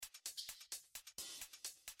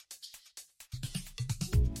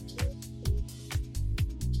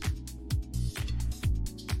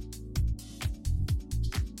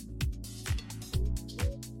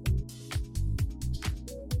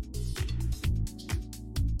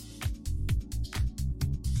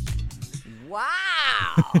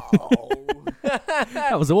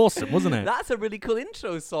That was awesome, wasn't it? That's a really cool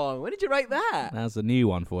intro song. When did you write that? That's a new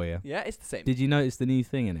one for you. Yeah, it's the same. Did you notice the new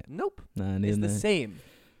thing in it? Nope. No, It's the same.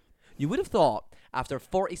 You would have thought after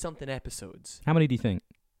 40-something episodes. How many do you think?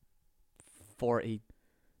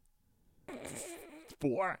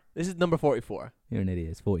 44. This is number 44. You're an idiot.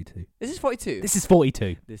 It's 42. This is 42. This is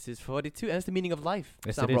 42. This is 42. And it's the meaning of life.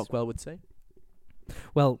 Yes, Sam it is. Rockwell would say.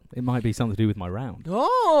 Well, it might be something to do with my round.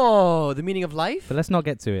 Oh, the meaning of life? But let's not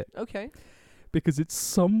get to it. Okay. Because it's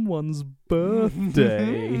someone's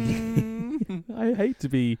birthday. I hate to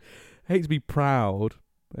be proud.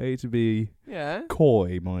 I hate to be Yeah.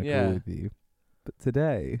 coy, Michael, Yeah. with you. But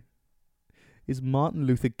today is Martin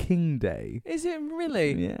Luther King Day. Is it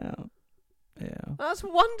really? Yeah. Yeah. That's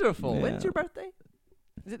wonderful. Yeah. When's your birthday?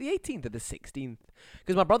 Is it the 18th or the 16th?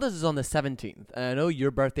 Because my brother's is on the 17th. And I know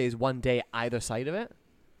your birthday is one day either side of it.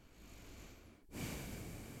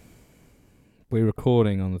 We're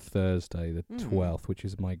recording on the Thursday, the Mm. 12th, which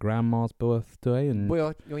is my grandma's birthday and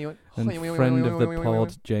friend of the Yep,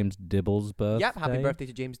 pod, James Dibble's birthday. happy birthday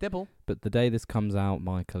to James Dibble. But the day this comes out,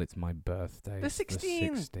 Michael, it's my birthday. The It's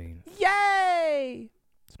 16th. The 16th. Yay!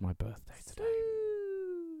 It's my birthday today.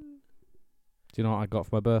 Ooh. Do you know what I got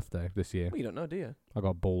for my birthday this year? Well, you don't know, do you? I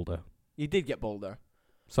got balder. You did get bolder.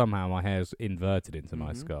 Somehow my hair's inverted into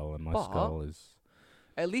my Mhm. skull, and my But- skull is...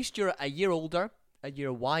 At least you're a year older, a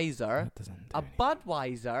year wiser, That doesn't do a anything.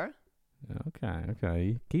 Budweiser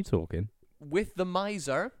Okay. Keep talking. with the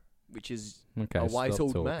miser, which is Okay, A wise stop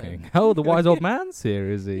old talking. man. Oh, the wise old man's here,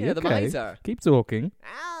 is he? yeah, the Okay. miser. Keep talking.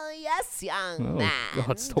 Oh, yes, young Oh, man.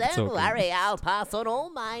 God, stop Don't talking. worry, I'll pass on all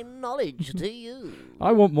my knowledge to you.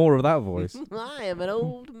 I want more of that voice. I am an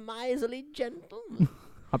old miserly gentleman.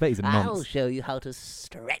 I bet he's a I'll nonce. show you how to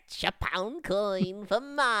stretch a pound coin for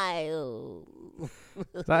miles.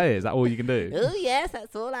 Is that it? Is that all you can do? Oh, yes,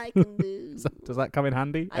 that's all I can do. Does that come in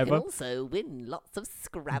handy, I can ever? also win lots of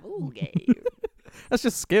Scrabble games. That's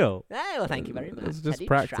just skill. Oh, well, thank you very much. It's I just did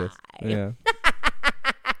practice. try. Yeah.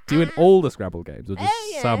 Do you win all the Scrabble games or just Oh,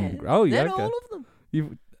 yes. some? Oh, yeah. Then Okay. all of them.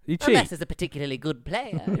 You cheat. Unless there's a particularly good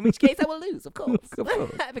player, in which case I will lose, of course. Of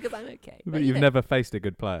course. Because I'm okay. But you you've know. never faced a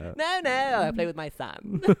good player. No, I play with my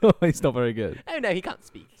son. He's not very good. Oh, no, he can't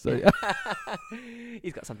speak. So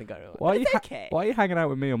He's got something going on. why are But you it's okay. why are you hanging out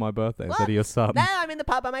with me on my birthday instead What? of your son? No, I'm in the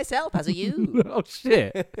pub by myself, as are you. Oh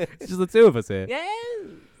shit! It's just the two of us here. Yes.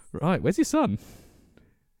 Right, where's your son?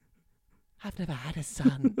 I've never had a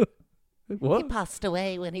son. He What? passed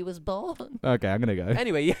away when he was born. Okay, I'm gonna go.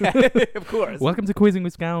 Anyway, yeah, of course. Welcome to Quizzing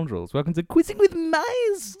with Scoundrels. Welcome to Quizzing with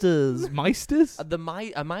Meisters. Meisters?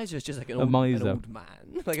 A miser is just like an A old, miser. an old man.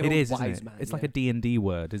 Like an It old is, wise isn't it? man. It's yeah. like a D&D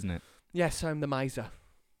word, isn't it? Yes, I'm the miser.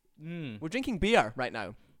 Mm. We're drinking beer right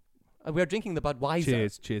now. We're drinking the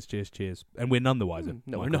Budweiser. Cheers. And we're none the wiser.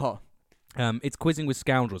 No, we're Michael. not. It's Quizzing with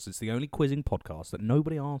Scoundrels. It's the only quizzing podcast that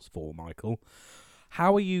nobody asked for, Michael.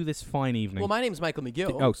 How are you this fine evening? Well, my name's Michael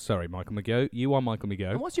McGill. Oh, sorry, Michael McGill. You are Michael And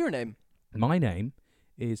McGill. what's your name? My name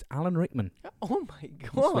is Alan Rickman. Oh my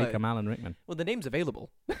This week god. I'm Alan Rickman. Well, the name's available.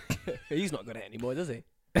 He's not good at it anymore, does he?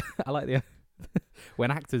 I like the...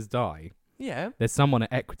 when actors die, Yeah. there's someone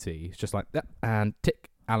at Equity who's just like, "Yep, and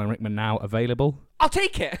tick, Alan Rickman now available. I'll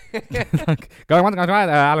take it. Going once, going twice,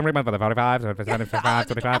 Alan Rickman for the 45, 25,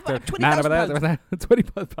 25, man over there,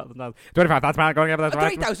 £20,000. 25,000 pounds going over there,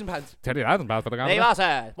 £3,000. 20,000 pounds for the There guy. you are,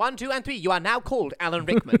 sir. 1, 2, and 3. You are now called Alan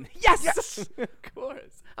Rickman. yes! Of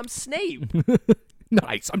course. I'm Snape.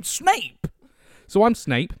 Nice, I'm Snape. So I'm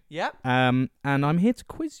Snape, Yep. and I'm here to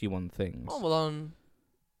quiz you on things. Oh, well, on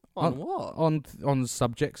what? On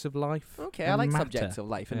subjects of life. Okay, I and like matter. subjects of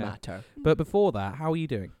life and Yeah. matter. But before that, how are you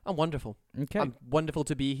doing? I'm wonderful. Okay. I'm wonderful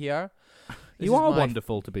to be here. This You is are my-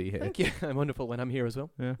 wonderful to be here. Thank you. I'm wonderful when I'm here as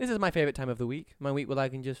well. Yeah. This is my favorite time of the week. My week where I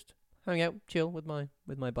can just hang out, chill with my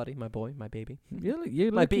buddy, my boy, my baby.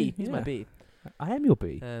 You're My lucky, bee. He's my yeah. bee. I am your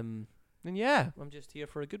bee. And yeah, I'm just here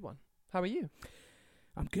for a good one. How are you?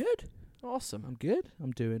 I'm good. Awesome. I'm good.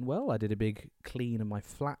 I'm doing well. I did a big clean of my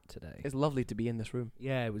flat today. It's lovely to be in this room.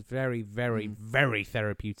 Yeah, it was very, very, Mm. very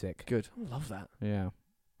therapeutic. Good. I love that. Yeah. It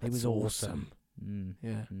That's was awesome. Mm.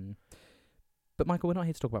 Yeah. Mm. But Michael, we're not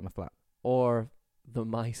here to talk about my flat. Or the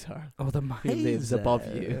miser. Oh, the Who lives above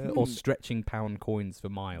you. or stretching pound coins for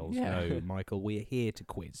miles. Yeah. No, Michael, we're here to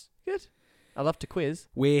quiz. Good. I love to quiz.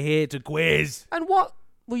 We're here to quiz. And what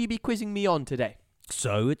will you be quizzing me on today?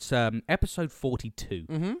 So it's episode 42.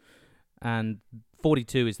 Mm-hmm. And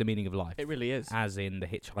 42 is the meaning of life. It really is. As in The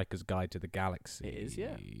Hitchhiker's Guide to the Galaxy. It is,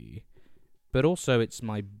 yeah. But also it's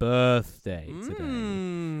my birthday today.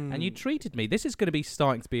 Mm. And you treated me. This is going to be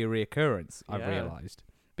starting to be a reoccurrence, I've Yeah. realised.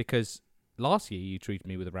 Because last year you treated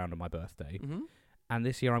me with a round on my birthday. Mm-hmm. And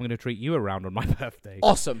this year I'm going to treat you around on my birthday.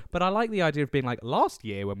 Awesome. But I like the idea of being like last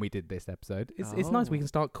year when we did this episode. It's nice we Oh. can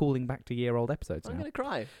start calling back to year-old episodes I'm now. going to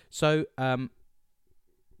cry. So,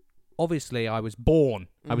 obviously I was born.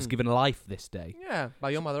 I was Mhm. given life this day. Yeah, by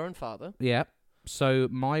your mother and father. Yeah. So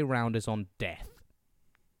my round is on death.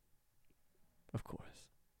 Of course.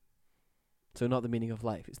 So not the meaning of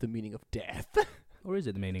life, it's the meaning of death. Or is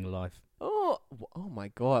it the meaning of life? Oh my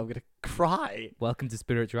God, I'm going to cry. Welcome to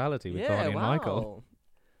spirituality with Yeah, Barney and wow. Michael.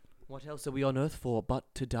 What else are we on earth for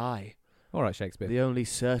but to die? All right, Shakespeare. The only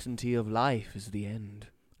certainty of life is the end.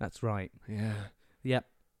 That's right. Yeah. Yep.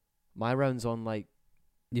 My round's on like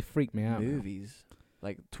You freaked me out. movies,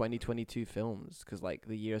 like 2022 films, because like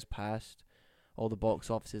the years passed, all the box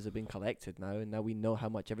offices have been collected now, and now we know how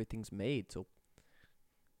much everything's made. So,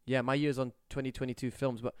 yeah, my year's on 2022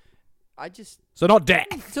 films, but I just So not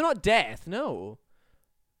death. so not death, no,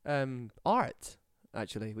 art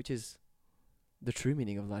actually, which is the true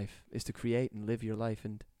meaning of life, is to create and live your life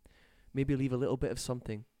and maybe leave a little bit of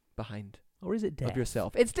something behind Or is it death? of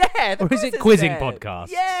yourself. It's death. Or Of is course it it's quizzing death. podcast?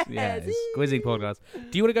 Yes. Yeah, it's quizzing podcast.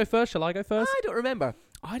 Do you want to go first? Shall I go first? I don't remember.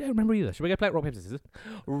 I don't remember either. Should we go play rock, paper, scissors?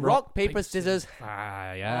 Rock, paper, scissors. Ah,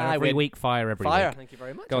 And yeah. I Every win. week, fire every Fire. week. Thank you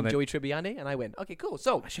very much. Go on I'm then. Joey Tribbiani, and I win. Okay, cool.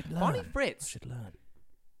 So, I should learn. Barney I Fritz, should learn.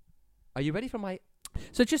 are you ready for my...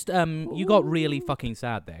 So just, you got really Ooh. fucking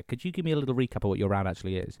sad there. Could you give me a little recap of what your round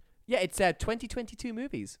actually is? Yeah, it's 2022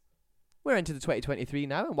 movies. We're into the 2023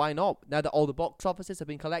 now, and why not? Now that all the box offices have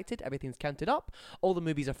been collected, everything's counted up, all the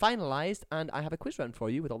movies are finalised, and I have a quiz round for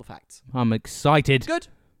you with all the facts. I'm excited. Good.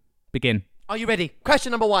 Begin. Are you ready?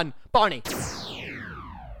 Question number 1. Barney.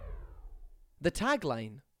 The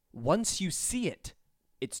tagline, "Once you see it,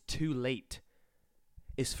 it's too late,"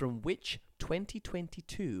 is from which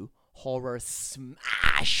 2022 horror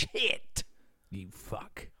smash hit? You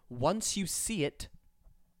fuck. Once you see it,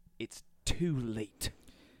 it's too late.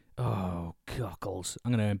 Oh, cockles.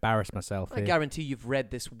 I'm going to embarrass myself I here. guarantee you've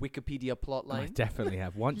read this Wikipedia I plotline. definitely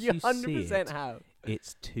have. Once You you 100% see it, have.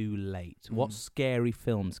 it's too late. What Mm. scary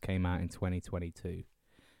films came out in 2022?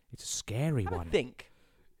 It's a scary I one. think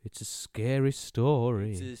It's a scary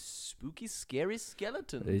story. it's a spooky, scary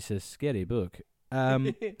skeleton. It's a scary book.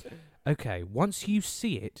 Okay, once you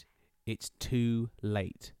see it, it's too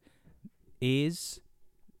late. Is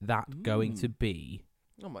that going to be...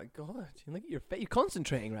 Oh my god! Look at your face. You're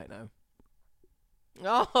concentrating right now.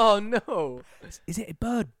 Oh no! Is it a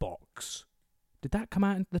Bird Box? Did that come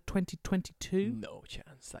out in the 2022? No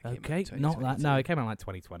chance. That came Okay, out in not that. No, 2022. it came out like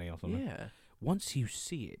 2020 or something. Yeah, Once you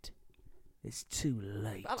see it, it's too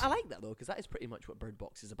late. I like that though, because that is pretty much what Bird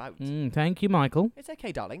Box is about. Thank you, Michael. It's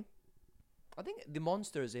okay, darling. I think the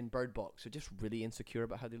monsters in Bird Box are just really insecure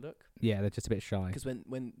about how they look. Yeah, they're just a bit shy. Because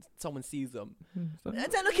when someone sees them, Don't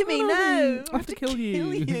don't look at me now. I have to kill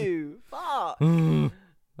you. Fuck.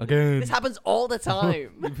 Again. This happens all the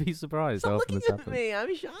time. You'd be surprised how Stop often looking this at happens. me.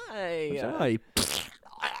 I'm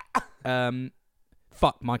shy.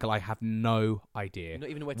 Fuck, Michael, I have no idea. You don't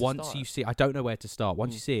even know where to Once start. you see, I don't know where to start.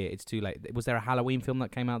 Once Mm. you see it, it's too late. Was there a Halloween film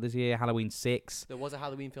that came out this year? Halloween 6? There was a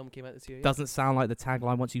Halloween film came out this year. yeah? Doesn't sound like the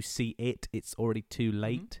tagline. Once you see it, it's already too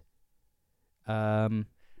late.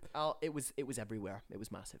 It was everywhere. It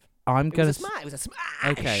was massive. I'm It gonna. was a smash. It was a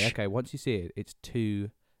smash. Okay. Once you see it, it's too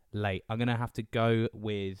late. I'm gonna have to go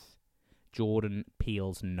with Jordan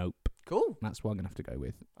Peele's Nope. Cool. That's what I'm gonna have to go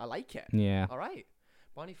with. I like it. Yeah. All right.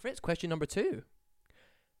 Barney Fritz, question number 2.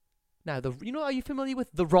 Now, are you familiar with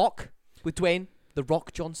The Rock? With Dwayne The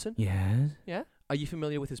Rock Johnson? Yes. Yeah. Are you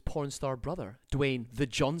familiar with his porn star brother, Dwayne The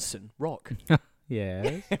Johnson Rock?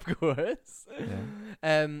 Yes. Of course.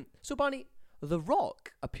 Yeah. So, Barney, The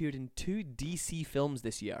Rock appeared in 2 DC films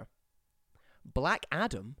this year. Black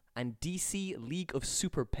Adam and DC League of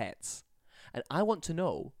Super Pets. And I want to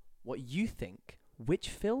know what you think. Which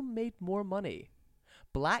film made more money?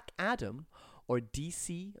 Black Adam or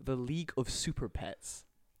DC The League of Super Pets?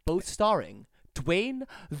 Both starring Dwayne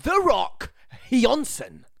The Rock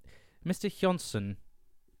Johnson. Mr. Johnson.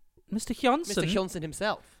 Mr. Johnson. Mr. Johnson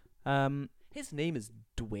himself. Um. His name is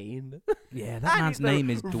Dwayne. Yeah, And that man's he's the name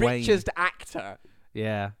is Dwayne. richest actor.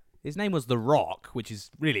 Yeah. His name was The Rock, which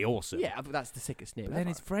is really awesome. Yeah, but that's the sickest name But then ever.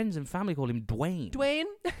 his friends and family call him Dwayne. Dwayne.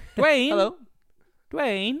 Dwayne. Hello.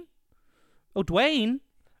 Dwayne. Oh, Dwayne.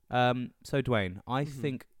 So Dwayne, I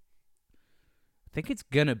Mhm. think it's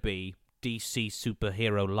gonna be DC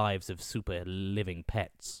Superhero Lives of Super Living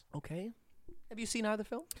Pets. Okay. Have you seen either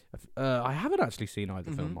film? I haven't actually seen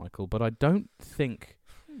either film, Mhm. Michael, but I don't think.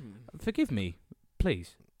 Forgive me,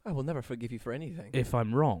 please, I will never forgive you for anything. if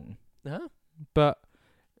I'm wrong, Huh? but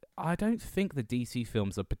I don't think the DC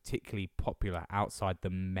films are particularly popular outside the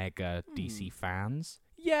mega DC fans.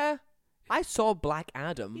 Yeah. I saw Black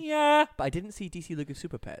Adam, Yeah. but I didn't see DC League of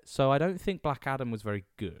Super Pets. So I don't think Black Adam was very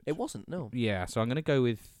good. It wasn't, no. Yeah, so I'm going to go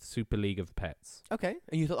with Super League of Pets. Okay,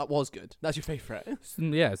 and you thought that was good. That's your favourite.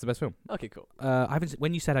 Yeah, it's the best film. Okay, cool. I haven't.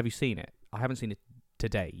 When you said have you seen it, I haven't seen it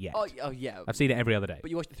today yet. Oh, yeah. I've seen it every other day. But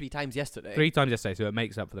you watched it 3 times yesterday. 3 times yesterday, so it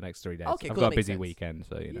makes up for the next 3 days. Okay, I've cool, got that a makes busy sense. weekend,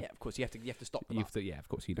 so you know. Yeah, of course. You have to stop them You've up. yeah, of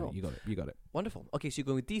course you know. Cool. You got it. You got it. Wonderful. Okay, so you're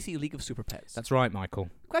going with DC League of Super Pets. That's right, Michael.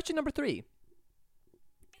 Question number 3.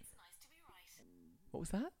 What was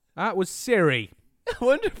that? That was Siri. I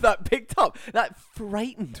wonder if that picked up. That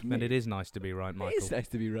frightened me. And it is nice to be right, Michael. It is nice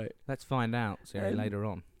to be right. Let's find out, Siri, Um, later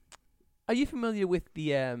on. Are you familiar with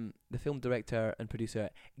the film director and producer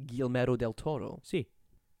Guillermo del Toro? See,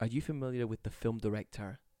 Are you familiar with the film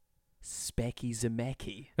director Specky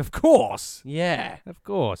Zemeckis? of course, Yeah. of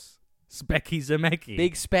course, Specky Zemeckis.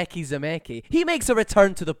 Big Specky Zemeckis. He makes a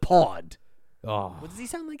return to the pod. Oh, What does he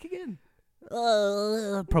sound like again?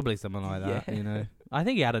 probably something like that. Yeah. You know, I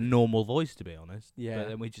think he had a normal voice, to be honest. Yeah. But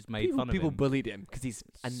then we just made fun of People him. bullied him because he's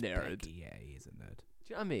a nerd. Specky, yeah, he is a nerd. Do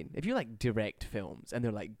you know what I mean? If you like direct films and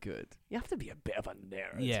they're like good, you have to be a bit of a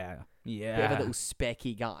nerd. Yeah, Bit of yeah. a little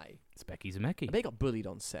specky guy. Specky I Zemeckis. bet he got bullied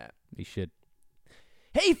on set. He should.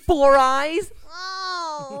 Hey, Four Eyes!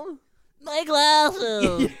 Oh, my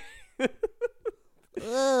glasses.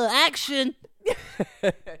 Action.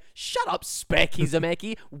 Shut up, Specky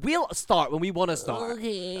Zemeckis. We'll start when we want to start.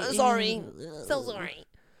 Okay. Sorry. So sorry.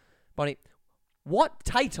 Bonnie, what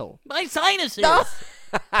title? My sinuses. No.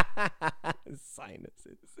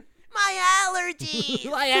 Sinuses. My allergies.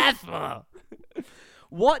 My asthma.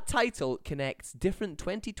 What title connects different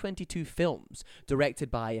 2022 films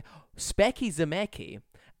directed by Specky Zemeckis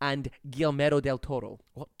and Guillermo del Toro?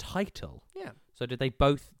 What title? Yeah. So did they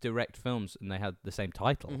both direct films and they had the same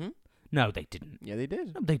title? Mm-hmm. No, they didn't. Yeah, they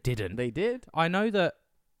did. No, they didn't. They did. I know that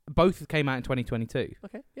both came out in 2022.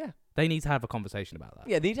 Okay, yeah. They need to have a conversation about that.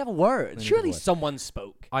 Yeah, they need to have a They word. need to Surely have a word. someone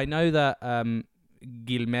spoke. I know that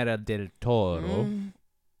Guillermo del Toro Mm.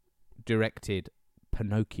 directed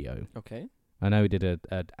Pinocchio. Okay. I know he did a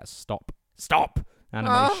stop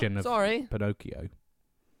animation of sorry. Pinocchio.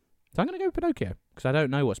 So I'm going to go with Pinocchio because I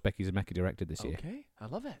don't know what Specky Zemeckis directed this year. Okay, I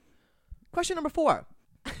love it. Question number 4.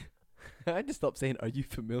 I had to stop saying, are you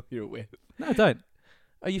familiar with? No, I don't.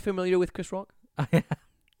 Are you familiar with Chris Rock? I am.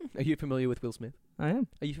 Are you familiar with Will Smith? I am.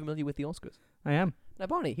 Are you familiar with the Oscars? I am. Now,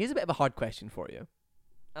 Barney, here's a bit of a hard question for you.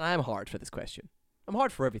 And I am hard for this question. I'm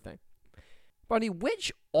hard for everything. Barney,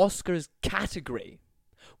 which Oscars category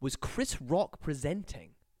was Chris Rock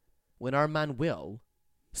presenting when our man Will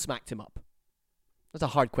smacked him up? That's a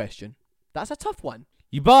hard question. That's a tough one.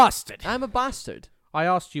 You bastard! I'm a bastard. I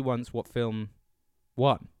asked you once what film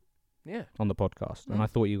won Yeah. on the podcast, and Mm. I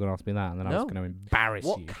thought you were going to ask me that, and then I was No. going to embarrass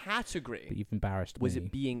What you. category But you've embarrassed was me.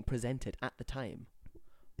 it being presented at the time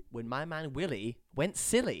when my man Willie went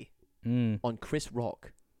silly on Chris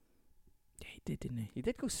Rock? Yeah, he did, didn't he? He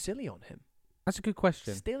did go silly on him. That's a good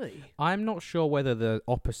question. Stilly. I'm not sure whether the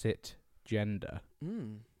opposite gender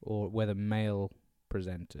Mm. or whether male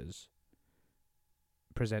presenters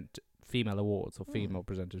present female awards or Hmm. female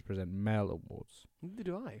presenters present male awards. Neither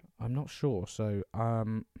do I. I'm not sure. So,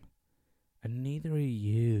 and neither are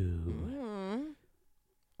you. Mm.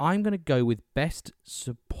 I'm going to go with best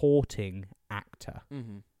supporting actor.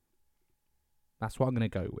 Mm-hmm. That's what I'm going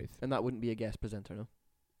to go with. And that wouldn't be a guest presenter, no?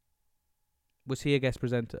 Was he a guest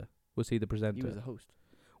presenter? Was he the presenter? He was the host.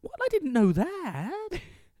 What? I didn't know that.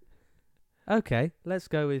 Okay, let's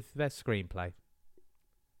go with best screenplay.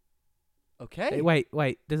 Okay. Wait.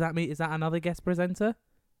 Does that mean is that another guest presenter?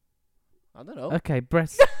 I don't know. Okay,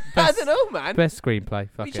 best I don't know, man. best screenplay. What are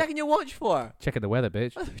Fuck you it. checking your watch for? Checking the weather,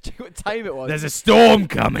 bitch. Check what time it was. There's a storm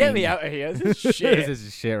coming. Get me out of here. This is shit. This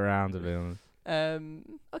is shit around, to be honest.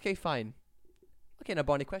 Okay, fine. Okay, now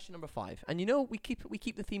Barney, question number 5. And you know we keep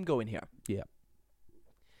the theme going here. Yeah.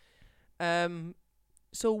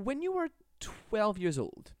 So when you were 12 years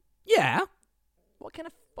old, Yeah. what kind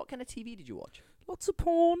of TV did you watch? Lots of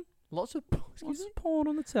porn. Lots of excuse Lots me. of porn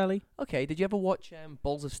on the telly. Okay, did you ever watch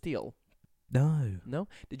Balls of Steel? No. No.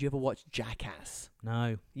 Did you ever watch Jackass?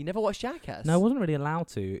 No. You never watched Jackass? No, I wasn't really allowed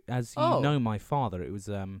to. As you Oh. know, my father, it was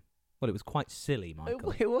it was quite silly,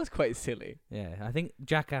 Michael. It was quite silly. Yeah, I think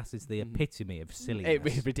Jackass is the Mhm. epitome of It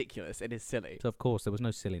silliness. is ridiculous. It is silly. So of course there was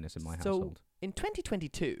no silliness in my So- household. In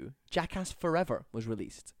 2022, Jackass Forever was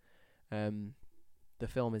released. The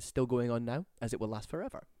film is still going on now, as it will last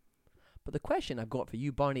forever. But the question I've got for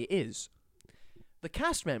you, Barney, is the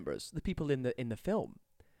cast members, the people in the film,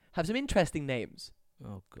 have some interesting names.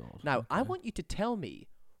 Oh god. Now, I okay. want you to tell me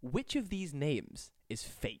which of these names is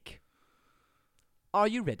fake. Are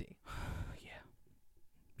you ready?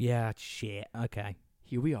 Yeah, shit. Okay.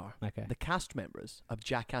 Here we are. Okay. The cast members of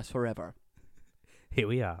Jackass Forever. Here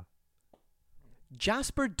we are.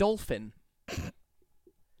 Jasper Dolphin.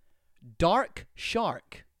 Dark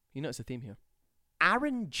Shark. You notice the theme here.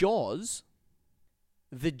 Aaron Jaws.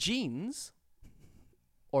 The Jeans.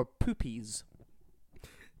 Or Poopies.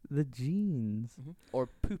 The jeans. Or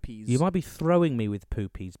Poopies. You might be throwing me with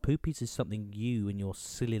poopies. Poopies is something you and your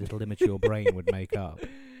silly little immature brain would make up.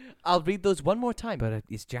 I'll read those one more time. But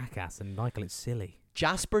it's Jackass, and Michael, it's silly.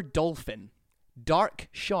 Jasper Dolphin. Dark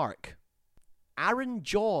Shark. Aaron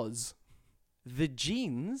Jaws. The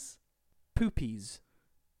Jeans. Poopies.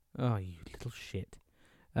 Oh, you little shit.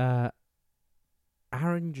 Aaron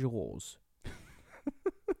Jaws.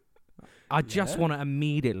 I just Yeah? want to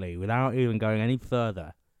immediately, without even going any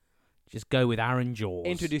further, just go with Aaron Jaws.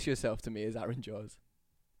 Introduce yourself to me as Aaron Jaws.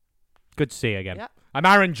 Good to see you again. Yeah. I'm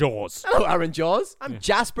Aaron Jaws. Hello, Aaron Jaws. I'm Yeah.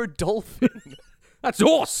 Jasper Dolphin. That's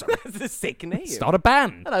awesome. That's a sick name. Start a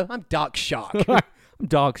band. Hello, I'm Dark Shark. I'm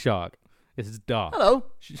Dark Shark. This is Dark. Hello,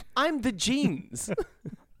 I'm the Jeans.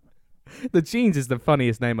 The Jeans is the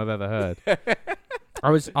funniest name I've ever heard.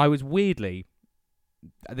 I was weirdly.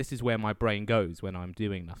 This is where my brain goes when I'm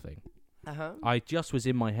doing nothing. Uh-huh. I just was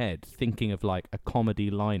in my head thinking of like a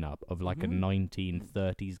comedy lineup of like Mhm. a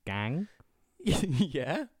 1930s gang,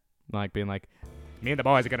 Yeah. like being like, me and the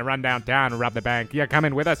boys are gonna run downtown and rob the bank. Yeah, come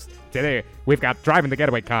in with us today. We've got driving the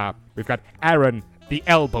getaway car. We've got Aaron the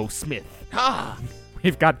Elbow Smith. Ah,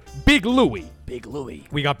 We've got Big Louie. Big Louie.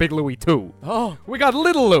 We got Big Louie too. Oh, We got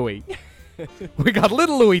Little Louie. We got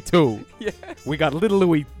Little Louie too. yeah. We got Little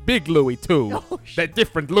Louie, Big Louie too. Oh, They're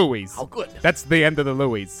different Louies. Oh, good. That's the end of the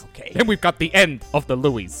Louies. Okay. Then we've got the end of the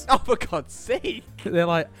Louies. Oh, for God's sake. They're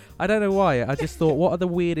like, I don't know why. I just thought, what are the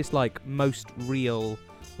weirdest, like, most real,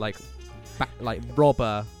 like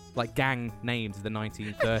robber, like gang names of the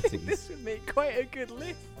 1930s? This would make quite a good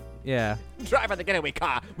list. Yeah. Driving the getaway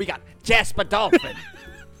car, we got Jasper Dolphin.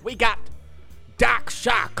 We got Dark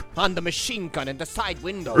Shark on the machine gun in the side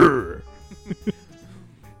window.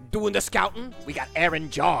 Doing the scouting, we got Aaron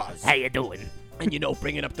Jaws. How you doing? And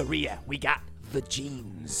bringing up the rear, we got the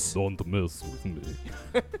Jeans. Don't mess with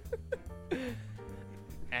me.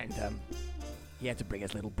 And, he had to bring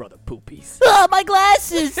his little brother Poopies. Oh, my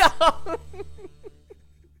glasses!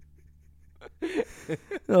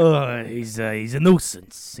 Oh, he's a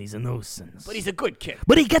nuisance. He's a nuisance. But he's a good kid.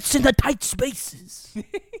 But he gets into tight spaces.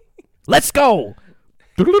 Let's go.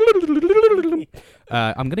 I'm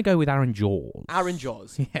going to go with Aaron Jaws. Aaron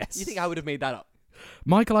Jaws. Yes. You think I would have made that up?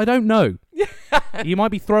 Michael, I don't know. You might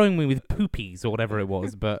be throwing me with poopies or whatever it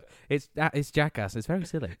was, but it's Jackass. It's very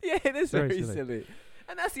silly. Yeah, it is Very very silly. silly.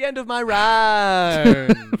 And that's the end of my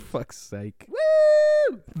round. Fuck's sake.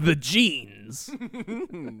 Woo! The jeans.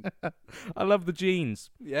 I love the jeans.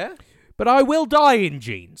 Yeah? But I will die in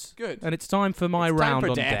jeans. Good. And it's time for my It's time round for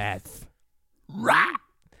on death. death.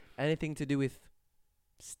 Anything to do with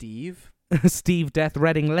Steve? Steve Death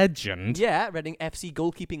Reading legend. Yeah, Reading FC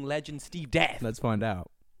goalkeeping legend Steve Death. Let's find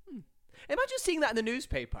out. Imagine seeing that in the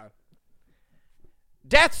newspaper.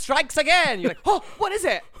 Death strikes again! You're like, oh, what is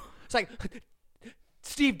it? It's like,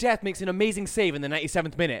 Steve Death makes an amazing save in the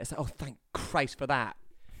 97th minute. It's like, oh, thank Christ for that.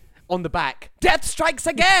 On the back, Death strikes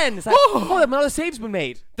again! It's like, oh, another save's been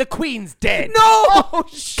made. The Queen's dead. No! Oh,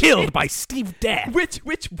 shit! Killed by Steve Death. Which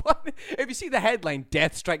one? If you see the headline,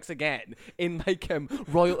 Death Strikes Again, in like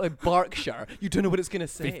Royal Berkshire, you don't know what it's going to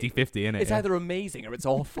say. 50-50, innit? It's either amazing or it's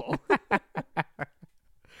awful.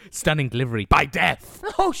 Stunning delivery by Death.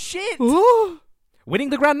 Oh, shit!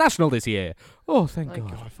 Winning the Grand National this year. Oh, thank My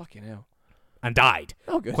God. God, fucking hell. And died.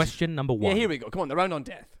 Oh, good. Question number 1. Yeah, here we go. Come on, the round on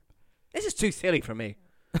death. This is too silly for me.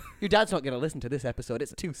 Your dad's not going to listen to this episode.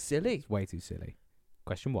 It's too silly. Way too silly.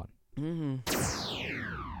 Question 1. Mm-hmm.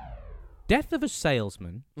 Death of a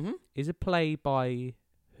Salesman Mm-hmm. is a play by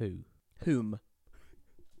who? Whom?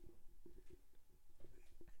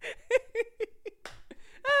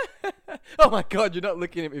 Oh my God, you're not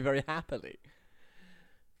looking at me very happily.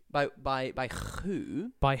 By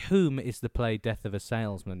who? By whom is the play Death of a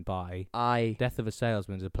Salesman by? I Death of a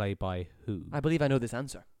Salesman is a play by who? believe I know this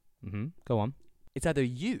answer. Mm-hmm. Go on. It's either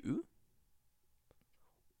you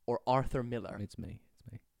or Arthur Miller. It's me.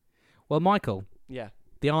 It's me. Well, Michael, Yeah.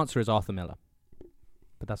 the answer is Arthur Miller.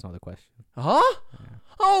 But that's not the question. Huh?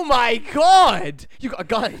 Oh my God! You got a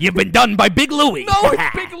gun. You've been done by Big Louie. No,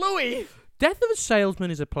 it's Big Louie. Death of a Salesman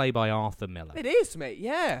is a play by Arthur Miller. It is, mate.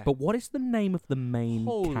 Yeah. But what is the name of the main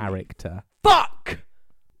Holy- character? Fuck!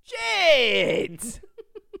 Shit!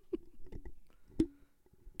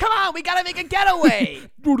 Come on, we gotta make a getaway!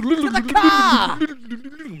 To the car!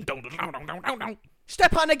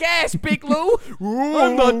 step on the gas, Big Lou.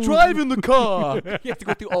 I'm not driving the car. You have to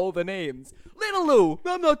go through all the names. Little Lou,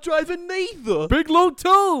 I'm not driving neither. Big Lou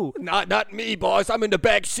 2. Not me, boss. I'm in the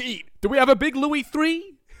back seat. Do we have a Big Louie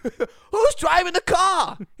 3? Who's driving the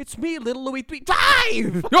car? It's me, Little Louie 3.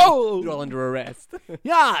 Drive! Oh! You're all under arrest.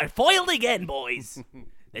 Yeah, foiled again, boys.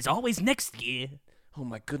 There's always next year. Oh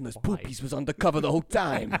my goodness, Poopies was undercover the whole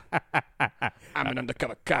time. I'm an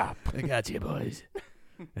undercover cop. I got you, boys.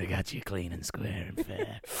 I got you clean and square and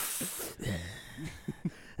fair.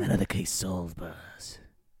 Another case solved, boss.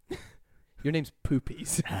 Your name's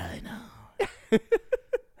Poopies. I know.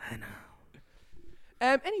 I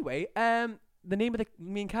know. Anyway, the name of the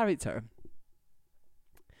main character.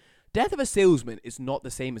 Death of a Salesman is not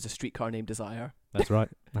the same as A Streetcar Named Desire. That's right.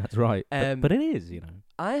 That's right. But it is, you know.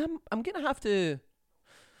 I'm gonna have to.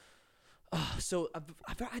 So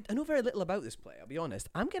I know very little about this play. I'll be honest.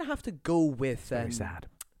 I'm gonna have to go with. Very sad.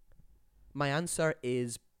 My answer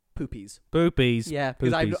is Poopies. Poopies. Yeah,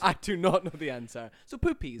 because Poopies. I do not know the answer. So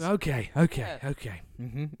Poopies. Okay. Yeah.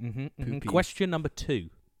 Mm-hmm. Poopies. Question number 2.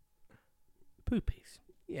 Poopies.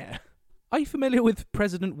 Yeah. Are you familiar with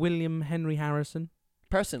President William Henry Harrison?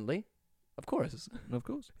 Personally, of course. Of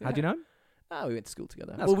course. Yeah. How do you know him? Oh, we went to school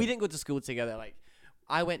together. That's Well, we cool. didn't go to school together. Like,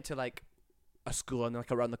 I went to like a school and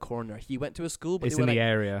like around the corner. He went to a school, but It's they in were the like,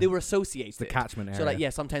 area. they were associated. It's the catchment area. So like, yeah,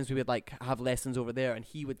 sometimes we would like have lessons over there, and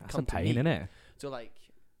he would That's come a pain, to me. isn't it? So like,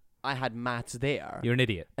 I had maths there, You're an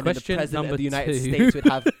idiot. and then the Question president number of the United 2. States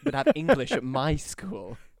would have English at my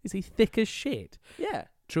school. Is he thick as shit? Yeah.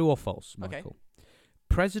 True or false, Okay. Michael?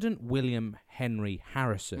 President William Henry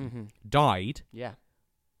Harrison Mm-hmm. died Yeah.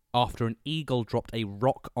 after an eagle dropped a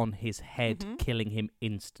rock on his head, Mhm. killing him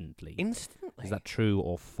instantly. Instantly. Is that true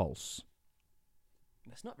or false?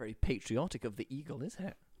 That's not very patriotic of the eagle, is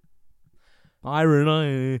it?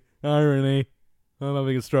 Irony. I'm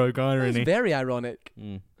having a stroke. That's very ironic.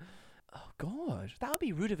 Mm. Oh God, that would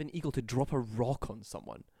be rude of an eagle to drop a rock on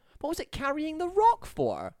someone. What was it carrying the rock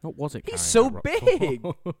for? What was it? He's carrying so that rock? big.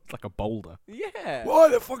 It's like a boulder. Yeah. Why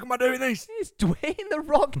the fuck am I doing this? It's Dwayne the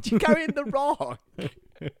Rock carrying the rock.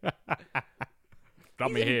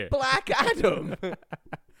 Drop He's in Black Adam.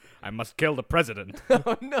 I must kill the president.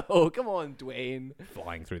 Oh no, come on, Dwayne.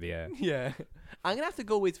 Flying through the air. Yeah. I'm gonna have to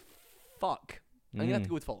go with fuck. I'm gonna have to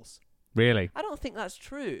go with false. Really? I don't think that's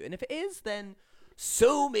true. And if it is, then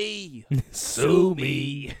sue me. Sue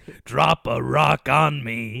me. Drop a rock on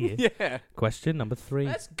me. Yeah. Question number 3.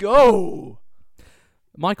 Let's go.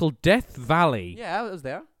 Michael, Death Valley. Yeah, I was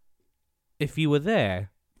there. If you were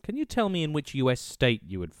there, can you tell me in which US state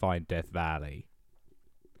you would find Death Valley?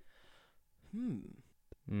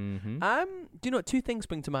 Mm-hmm. Do you know what 2 things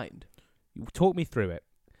spring to mind? Talk me through it.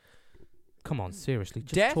 Come on, seriously.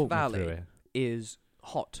 Just Death talk Valley. me through it. Is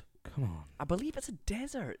hot. Come on. I believe it's a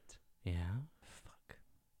desert. Yeah. Fuck.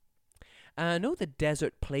 I know the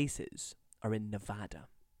desert places are in Nevada.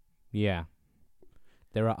 Yeah.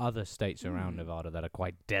 There are other states around Hmm. Nevada that are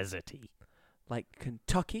quite deserty. Like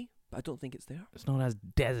Kentucky, but I don't think it's there. It's not as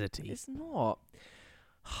deserty. It's not.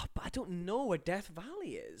 But I don't know where Death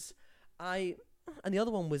Valley is. And the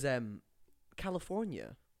other one was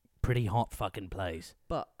California. Pretty hot fucking place.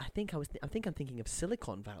 But I think I'm thinking of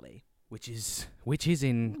Silicon Valley. Which is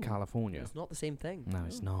in Ooh. California. It's not the same thing. No,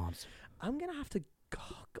 it's not. I'm gonna have to.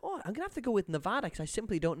 Oh God, I'm gonna have to go with Nevada because I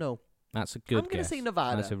simply don't know. That's a good I'm gonna guess. say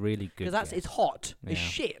Nevada. That's a really good Because guess. it's hot. It's Yeah.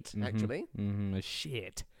 shit, actually. Mm-hmm.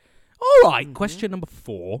 Shit. All right. Mhm. Question number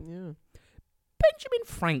 4. Yeah. Benjamin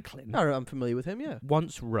Franklin I'm familiar with him. Yeah.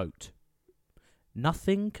 once wrote,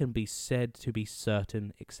 "Nothing can be said to be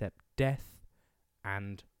certain except death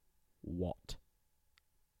and what?"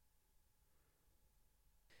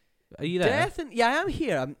 Are you there? Death and yeah, I'm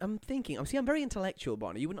here. I'm thinking. I'm very intellectual,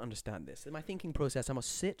 Barney. You wouldn't understand this. In my thinking process, I must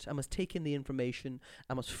sit. I must take in the information.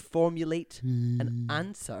 I must formulate an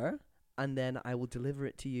answer, and then I will deliver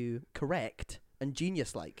it to you correct and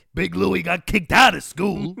genius-like. Big Louie got kicked out of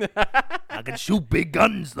school. I can shoot big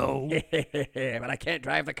guns, though. But I can't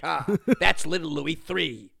drive the car. That's Little Louie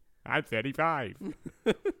 3. I'm 35.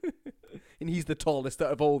 And he's the tallest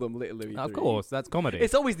out of all them, Little Louie. Of 3. course, that's comedy.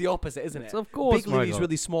 It's always the opposite, isn't It's it? of course, Big Louie's Michael.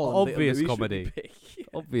 really small. And Obvious Little Louie's comedy. Really big. Yeah.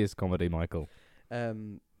 Obvious comedy, Michael.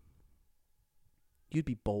 You'd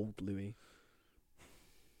be bold, Louis.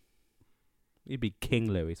 You'd be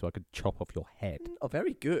King Louis, so I could chop off your head. Oh,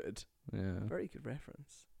 very good. Yeah. Very good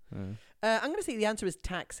reference. Yeah. I'm going to say the answer is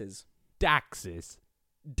taxes. Daxes.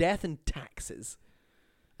 Death and taxes.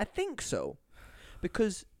 I think so.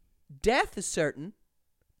 Because death is certain,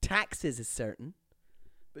 taxes is certain,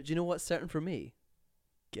 but do you know what's certain for me?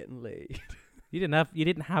 Getting laid. You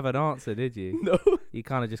didn't have an answer, did you? No. You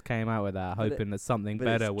kind of just came out with that, But it- hoping that something but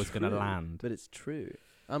better it's was going to true. land. But it's true.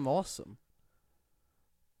 I'm awesome.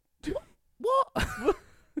 What?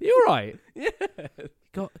 You're right. Yeah.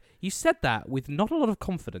 You said that with not a lot of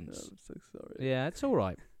confidence. I'm so sorry. Yeah, it's all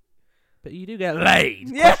right. But you do get laid.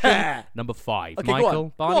 Yeah. Number 5. Okay, Michael, go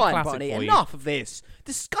on. Barney Go on, classic Barney. for you. Enough of this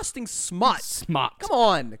disgusting smut. Smut. Come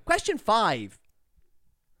on. Question 5.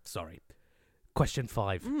 Sorry. Question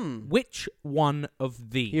 5. Mm. Which one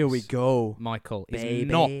of these, Here we go. Michael, is Baby.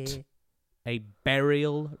 not a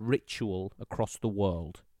burial ritual across the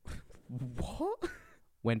world? What?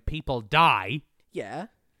 When people die Yeah.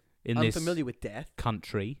 in I'm this familiar with death.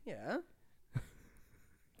 country, Yeah.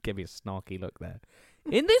 give me a snarky look there.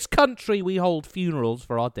 In this country, we hold funerals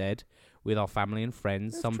for our dead with our family and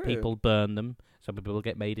friends. That's Some true. people burn them. Some people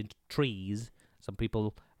get made into trees. Some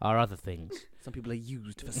people are other things, Some people are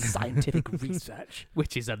used for scientific research.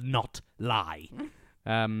 which is a not lie.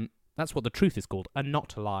 That's what the truth is called, a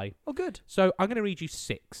not lie. Oh, good. So I'm going to read you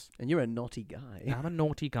 6. And you're a naughty guy. I'm a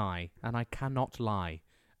naughty guy, and I cannot lie.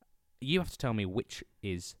 You have to tell me which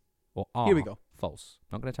is or are Here we go. false.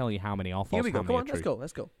 I'm not going to tell you how many are false. Here we go. How Come many on, are let's true. go.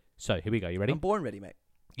 Let's go. So here we go. You ready? I'm born ready, mate.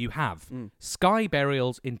 You have Mm. sky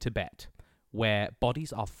burials in Tibet, where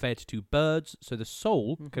bodies are fed to birds so the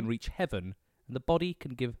soul can Mhm. reach heaven and the body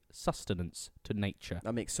can give sustenance to nature.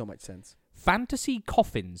 That makes so much sense. Fantasy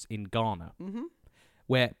coffins in Ghana, Mm-hmm.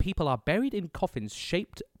 where people are buried in coffins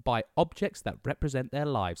shaped by objects that represent their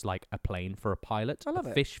lives, like a plane for a pilot, I love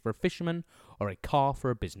a it. fish for a fisherman, or a car for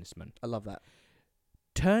a businessman. I love that.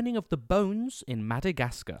 Turning of the bones in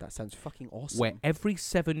Madagascar, That sounds fucking awesome. where every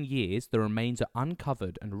 7 years the remains are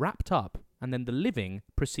uncovered and wrapped up, and then the living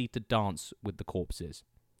proceed to dance with the corpses.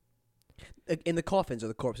 In the coffins or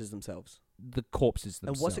the corpses themselves? The corpses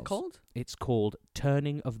themselves. And what's it called? It's called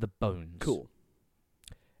Turning of the Bones. Cool.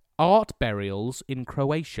 Art burials in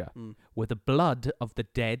Croatia, Mm. where the blood of the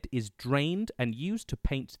dead is drained and used to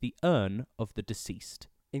paint the urn of the deceased.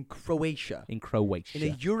 In Croatia. In Croatia.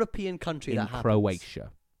 In a European country in that happens.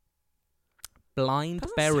 Croatia. Blind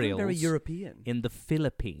Doesn't sound burials very European. in the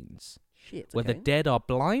Philippines, Shit. where the okay. dead are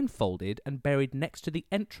blindfolded and buried next to the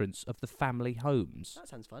entrance of the family homes. That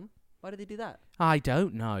sounds fun. Why did they do that? I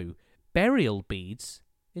don't know. Burial beads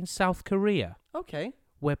in South Korea, Okay.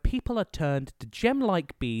 where people are turned to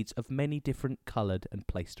gem-like beads of many different coloured and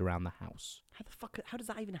placed around the house. How does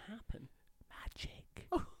that even happen? Magic.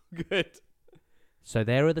 Oh, good. So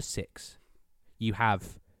there are the 6. You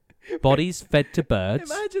have bodies fed to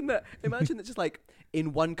birds. Imagine that just like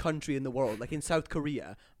in one country in the world, like in South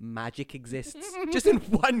Korea, magic exists. Just in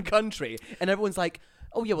one country. And everyone's like,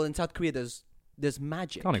 oh yeah, well in South Korea there's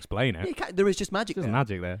magic. Can't explain Yeah, it. you can't, there is just magic There's there.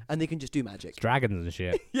 magic there. And they can just do magic. It's dragons and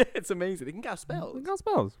shit. Yeah, it's amazing. They can cast spells. Got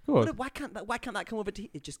spells. Of course. But why can't that come over to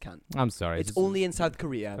It just can't. I'm sorry. It's only in South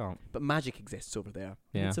Korea, Can't. but magic exists over there.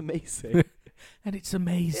 Yeah. It's amazing. And it's It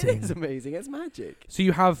amazing. is amazing. It's magic. So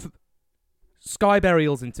you have sky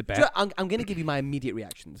burials in Tibet. So I'm going to give you my immediate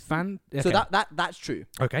reactions. Okay. So that's true.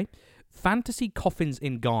 Okay. Fantasy coffins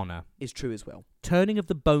in Ghana. Is true as well. Turning of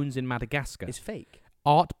the bones in Madagascar. It's fake.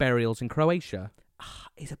 Art burials in Croatia.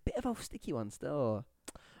 It's a bit of a sticky one still.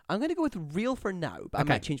 I'm going to go with real for now, but I Okay.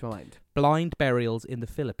 might change my mind. Blind burials in the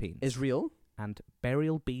Philippines. Is real. And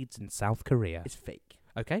burial beads in South Korea. Is fake.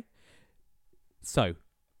 Okay. So,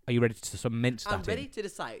 are you ready to cement that I'm ready in? to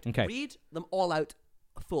decide. Okay. Read them all out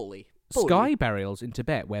fully. Sky burials in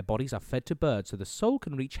Tibet, where bodies are fed to birds so the soul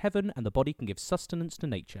can reach heaven and the body can give sustenance to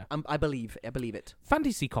nature. I believe it.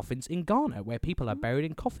 Fantasy coffins in Ghana, where people are buried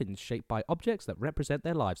in coffins shaped by objects that represent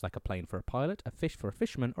their lives, like a plane for a pilot, a fish for a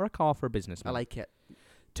fisherman, or a car for a I businessman. like it.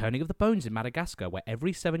 Turning of the bones in Madagascar, where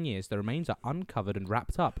every 7 years the remains are uncovered and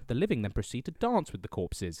wrapped up. The living then proceed to dance with the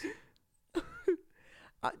corpses.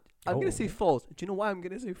 I'm going Oh. to say false. Do you know why I'm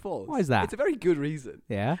going to say false? Why is that? It's a very good reason.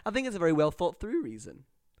 Yeah? I think it's a very well thought through reason.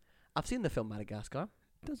 I've seen the film Madagascar.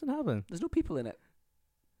 Doesn't happen. There's no people in it.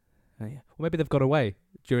 Oh, yeah. Well, maybe they've got away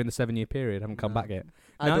during the 7 year period, haven't come No. back yet.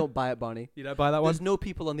 I No? don't buy it, Barney. You don't buy that one? There's no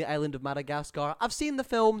people on the island of Madagascar. I've seen the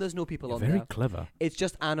film. There's no people You're on very there. clever. It's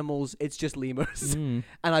just animals. It's just lemurs. Mm.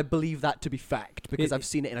 And I believe that to be fact because It- I've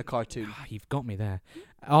seen it in a cartoon. Ah, you've got me there.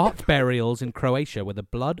 Art burials in Croatia, where the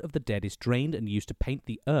blood of the dead is drained and used to paint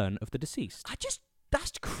the urn of the deceased.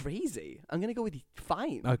 That's crazy. I'm going to go with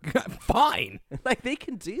fine. Okay, fine. Like, they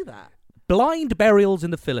can do that. Blind burials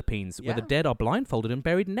in the Philippines, where the Yeah. dead are blindfolded and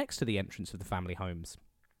buried next to the entrance of the family homes.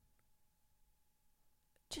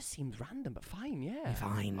 Just seems random, but fine, yeah.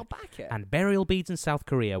 Fine. I'll back it. And burial beads in South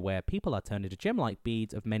Korea, where people are turned into gem-like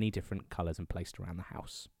beads of many different colours and placed around the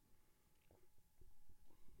house.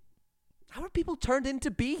 How are people turned into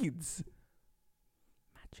beads?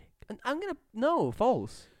 Magic. And I'm going to... No,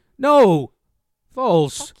 false. No!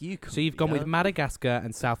 False. Fuck you, Korea. So you've gone with Madagascar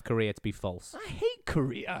and South Korea to be false. I hate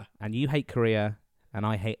Korea. And you hate Korea, and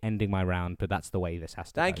I hate ending my round, but that's the way this has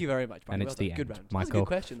to Thank go. you very much, Barney. And it's Well the done. Good end, round. That was a Michael. good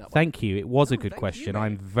question, that one. Thank you. It was a Oh, good thank you, question. mate.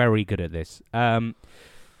 I'm very good at this.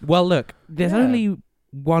 Well, look, there's Yeah. only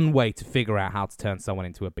one way to figure out how to turn someone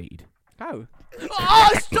into a bead. How? Oh,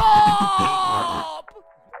 stop!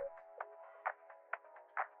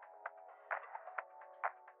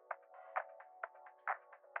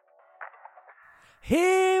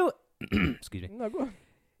 Here, excuse me. No, go on.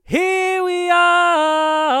 Here we are.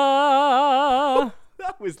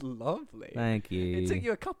 That was lovely. Thank you. It took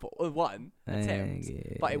you a couple, or one Thank attempt,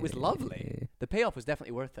 you. but it was lovely. The payoff was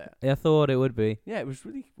definitely worth it. I thought it would be. Yeah, it was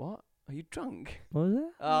really. What? Are you drunk? What was it?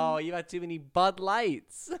 Oh, you had too many Bud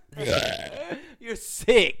Lights. You're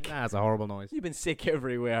sick. That's a horrible noise. You've been sick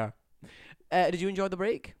everywhere. Did you enjoy the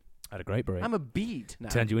break? I had a great break. I'm a bead now.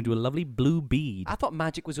 Turned you into a lovely blue bead. I thought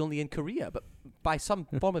magic was only in Korea, but by some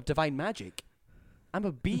form of divine magic, I'm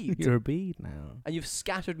a bead. You're a bead now. And you've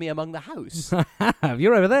scattered me among the house.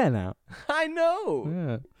 You're over there now. I know.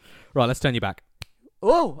 Yeah. Right, let's turn you back.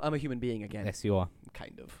 Oh, I'm a human being again. Yes, you are.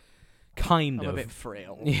 Kind of. Kind I'm of. a bit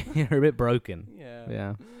frail. You're a bit broken. Yeah.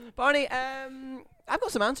 Yeah. Barney, I've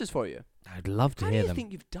got some answers for you. I'd love to How do hear you them.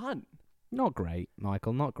 think you've done? Not great,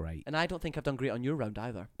 Michael, not great. And I don't think I've done great on your round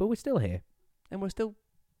either. But we're still here. And we're still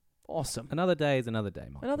awesome. Another day is another day,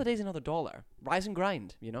 Michael. Another day's another dollar. Rise and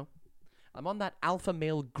grind, you know? I'm on that alpha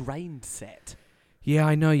male grind set. Yeah,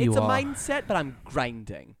 I know you It's a are. mindset, but I'm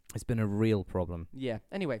grinding. It's been a real problem. Yeah.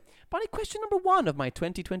 Anyway, Barney, question number 1 of my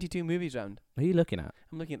 2022 movies round. Who are you looking at?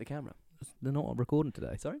 I'm looking at the camera. They're not recording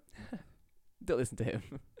today. Sorry? Don't listen to him.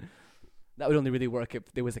 That would only really work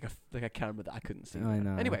if there was like a camera that I couldn't see. I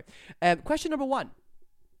know. Anyway, question number 1.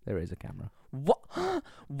 There is a camera.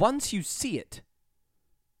 Once you see it,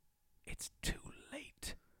 it's too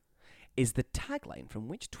late. Is the tagline from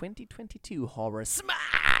which 2022 horror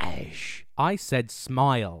smash? I said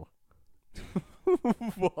smile.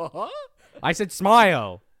 What? I said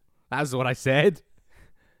smile. That's what I said.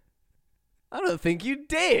 I don't think you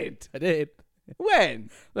did. I did. When?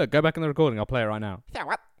 Look, go back in the recording. I'll play it right now.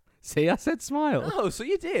 See, I said smile. Oh, so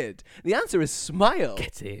you did. The answer is smile.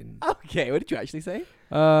 Get in. Okay, what did you actually say?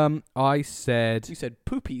 I said. You said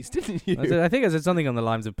poopies, didn't you? I think I said something on the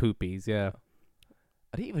lines of poopies. Yeah.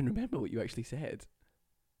 I didn't even remember what you actually said.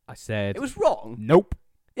 I said. It was wrong. Nope.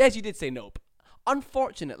 Yes, you did say nope.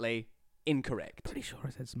 Unfortunately, incorrect. Pretty sure I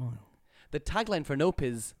said smile. The tagline for nope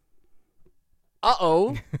is,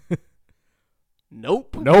 uh-oh.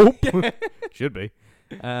 Nope. Nope. Should be.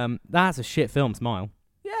 That's a shit film, Smile.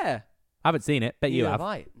 Yeah. Haven't seen it. Bet you Neither have.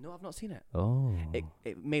 I. No, I've not seen it. Oh.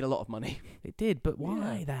 It made a lot of money. It did, but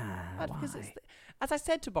why Yeah. that? Because Why? as I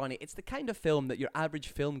said to Barney, it's the kind of film that your average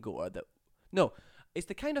film goer it's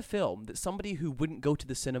the kind of film that somebody who wouldn't go to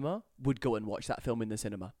the cinema would go and watch that film in the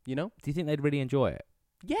cinema, you know? Do you think they'd really enjoy it?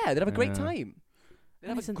 Yeah, they'd have a great Yeah. time. They'd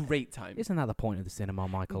have a Isn't- great time. Isn't that the point of the cinema,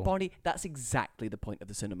 Michael? Barney, that's exactly the point of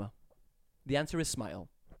the cinema. The answer is smile.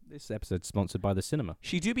 This episode's sponsored by the cinema.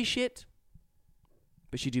 She do be shit,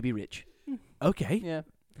 but she do be rich. Okay. Yeah.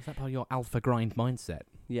 Is that part of your alpha grind mindset?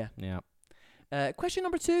 Yeah. Yeah. Question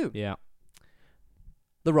number 2. Yeah.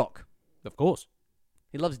 The Rock. Of course.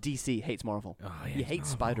 He loves DC, hates Marvel. Oh, He hates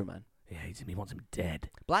Spider-Man. He hates him. He wants him dead.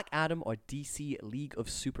 Black Adam or DC League of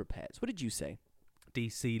Super Pets? What did you say?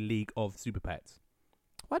 DC League of Super Pets.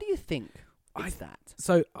 Why do you think it's that?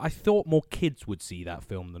 So I thought more kids would see that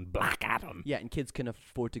film than Black Adam. Yeah, and kids can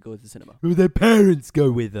afford to go to the cinema. Will their parents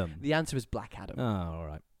go with them? The answer is Black Adam. Oh, all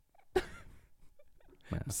right.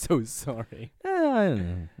 I'm so sorry. I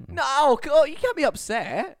don't know. No, you can't be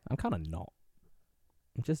upset. I'm kind of not.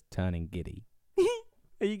 I'm just turning giddy.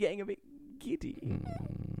 Are you getting a bit giddy?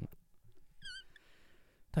 Mm.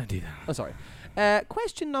 Don't do that. Oh, sorry.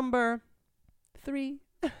 Question number 3.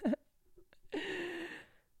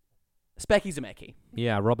 Specky Zemeckis.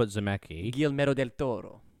 Yeah, Robert Zemeckis. Guillermo del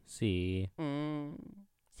Toro. See.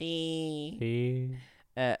 See.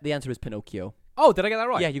 The answer is Pinocchio. Oh, did I get that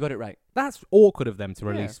right? Yeah, you got it right. That's awkward of them to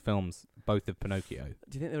Yeah. release films, both of Pinocchio.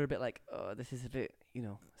 Do you think they were a bit like, oh, this is a bit,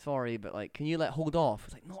 sorry, but like, can you hold off?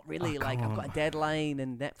 It's like, not really. Oh, Like, come I've got a on. deadline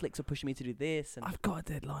and Netflix are pushing me to do this. And I've got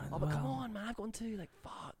a deadline as oh, well. but come on, man, I've got one too. Like,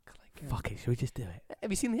 fuck. Like, Fuck it, should we just do it?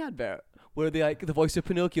 Have you seen the advert where the voice of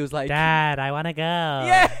Pinocchio is like, Dad, I want to go.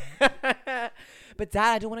 yeah, but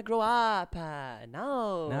Dad, I don't want to grow up.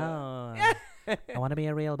 No, No. I want to be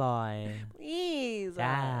a real boy. please.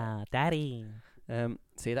 Yeah, Daddy.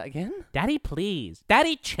 Say that again. Daddy, please.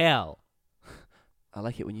 Daddy, chill. I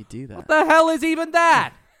like it when you do that. What the hell is even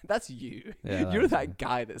that? That's you. Yeah, You're that's that me.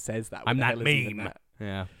 guy that says that. I'm What the that hell is even meme. that?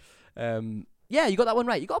 Yeah. Yeah, you got that one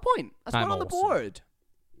right. You got a point. That's I'm one on the awesome. board.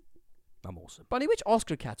 I'm awesome. Bunny, which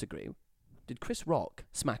Oscar category did Chris Rock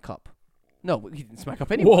smack up? No, he didn't smack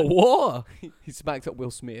up anyone. Whoa. He smacked up Will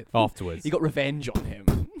Smith. Afterwards. He got revenge on him.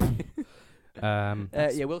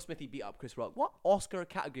 Yeah, Will Smith, he beat up Chris Rock. What Oscar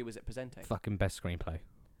category was it presenting? Fucking best screenplay.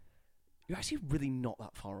 You're actually really not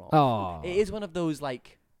that far off. Oh. It is one of those,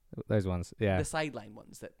 like, Those ones. Yeah. the sideline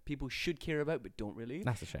ones that people should care about but don't really.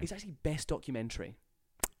 That's a shame. It's actually best documentary.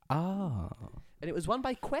 Ah. And it was won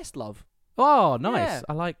by Questlove Oh, nice. Yeah.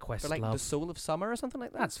 I like for, Questlove. like, The Soul of Summer or something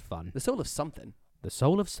like that. That's fun. The Soul of Something. The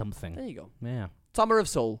soul of something. There you go. Yeah. Summer of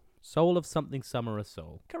Soul. Soul of something, summer of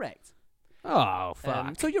soul. Correct. Oh,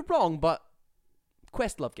 fuck. So you're wrong, but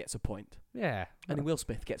Questlove gets a point. Yeah. And then Will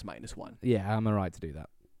Smith gets -1. Yeah, I'm alright to do that.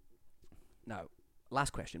 Now,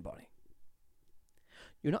 last question, Barney.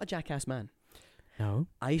 You're not a jackass man. No.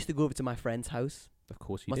 I used to go over to my friend's house. Of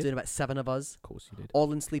course you Must have did. been about 7 of us, Of course you did.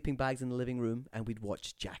 all in sleeping bags in the living room, and we'd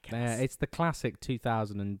watch Jackass. It's the classic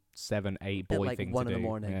 2007-8 boy At like thing 1 to in the do.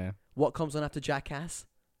 morning. Yeah. What comes on after Jackass?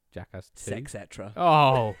 Jackass 2. Sexetra.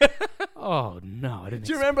 Oh. Oh, no. I didn't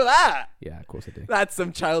Do you remember that? Yeah, of course I do. That's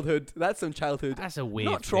some childhood. That's That's a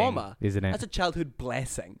weird Not trauma. thing, isn't it? That's a childhood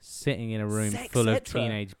blessing. Sitting in a room full of Sexetra.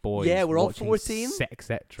 teenage boys. Yeah, we're all watching 14.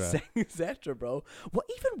 Sexetra. Sexetra, bro. What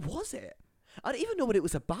even was it? I don't even know what it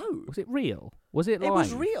was about. Was it real? Was it It live?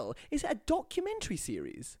 was real. Is it a documentary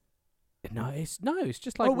series? No, it's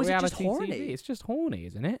just like Or was it reality just horny? TV. It's just horny,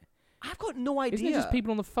 isn't it? I've got no idea. Isn't it just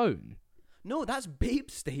people on the phone? No, that's Babe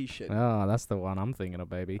Station. Oh, that's the one I'm thinking of,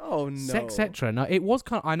 baby. Oh no. Sexetra. No, it was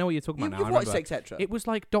kind of, I know what you're talking about now. You've I watched remember. Sexetra. It was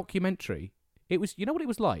like documentary. It was, you know what it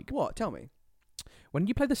was like? What? Tell me. When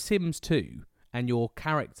you play The Sims 2 and your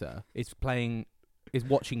character is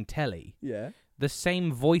watching telly, Yeah. the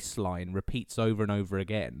same voice line repeats over and over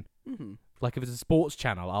again. Mm-hmm. Like if it's a sports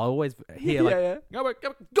channel, I'll always hear like, yeah. go,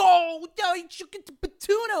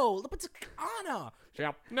 Batuno, Batucana.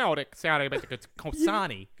 No,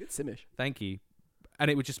 Kosani. Good Simish. Thank you. And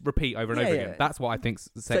it would just repeat over and Yeah, over yeah. again. That's what I think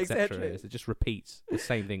Sexetra Sexetra. is. It just repeats the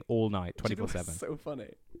same thing all night, Do you know 24/7. what's so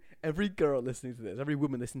funny? Every girl listening to this, every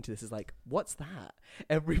woman listening to this is like, what's that?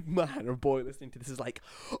 Every man or boy listening to this is like,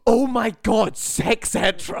 oh my god,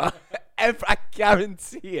 Sexetra. I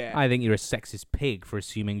guarantee it. I think you're a sexist pig for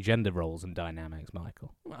assuming gender roles and dynamics,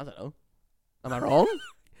 Michael. I don't know. Am I wrong?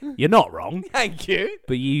 You're not wrong, Thank you.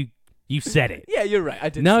 but you said it. Yeah, you're right. I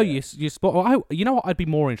did. No, say you it. you spot. Well, you know what I'd be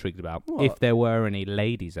more intrigued about What? if there were any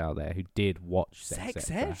ladies out there who did watch Sexetra,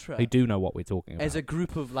 Sexetra? who do know what we're talking about. As a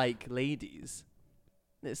group of like ladies,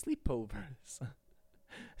 it's sleepovers.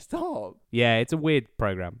 Stop. Yeah, it's a weird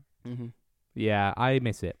program. Mm-hmm. Yeah, I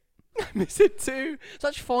miss it. I miss it too.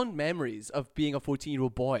 Such fond memories of being a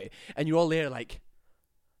 14-year-old boy, and you're all there like,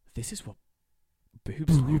 this is what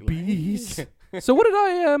boobs look like. So what did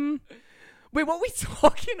I Wait, what are we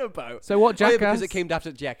talking about? So what, Oh, yeah, Jackass? because it came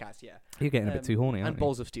after Jackass, yeah. You're getting a bit too horny, aren't And you?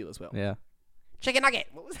 Balls of Steel as well. Yeah. Chicken Nugget.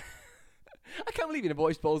 What was I can't believe you never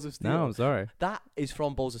watched Balls of Steel. No, I'm sorry. That is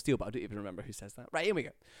from Balls of Steel, but I don't even remember who says that. Right, here we go.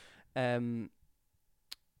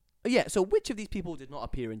 Yeah, so which of these people did not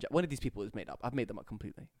appear in... One of these people is made up. I've made them up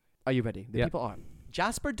completely. Are you ready? The Yep. people are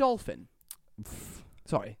Jasper Dolphin.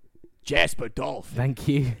 Sorry. Jasper Dolphin. Thank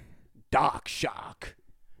you. Dark Shark.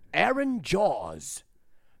 Aaron Jaws.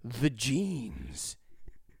 The Jeans.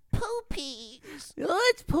 Poopies. Oh,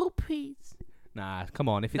 it's poopies. Nah, come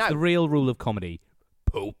on. If it's No. the real rule of comedy,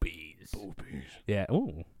 poopies. Poopies. Yeah.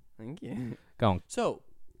 Oh, Thank you. go on. So,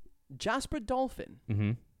 Jasper Dolphin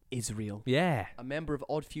Mm-hmm. is real. Yeah. A member of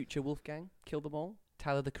Odd Future Wolfgang, Kill Them All,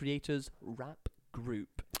 Tyler the Creator's rap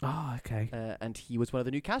group. Oh, okay. And he was one of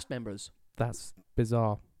the new cast members. That's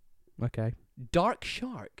bizarre. Okay. Dark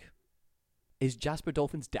Shark is Jasper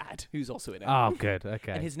Dolphin's dad, who's also in it. Oh, good.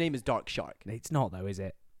 Okay. And his name is Dark Shark. It's not though, is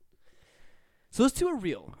it? So those two are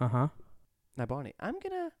real. Uh-huh. Now, Barney, I'm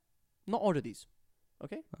going to not order these.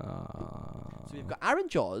 Okay? Uh. So we've got Aaron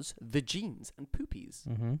Jaws, The Jeans, and Poopies.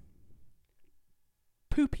 Mm-hmm.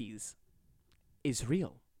 Poopies is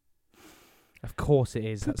real. Of course it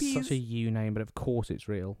is. That's such a Poopies. you name, but of course it's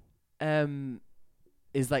real.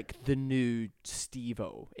 Is like the new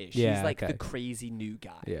Steve-O-ish. Yeah, He's like okay. the crazy new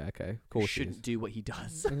guy. Yeah, okay. Of Who course it shouldn't is. do what he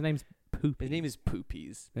does. His name's Poop. His name is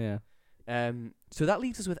Poopies. Yeah. So that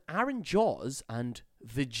leaves us with Aaron Jaws and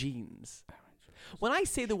The Jeans. When I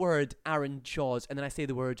say the word Aaron Jaws and then I say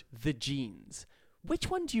the word The Jeans, which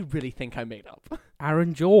one do you really think I made up?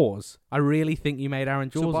 Aaron Jaws. I really think you made Aaron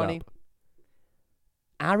Jaws So, Barney, up.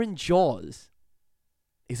 Aaron Jaws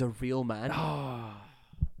is a real man. I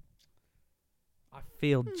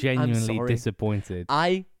feel genuinely sorry. disappointed.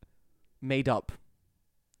 I made up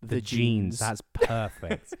The jeans. That's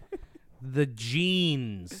perfect. The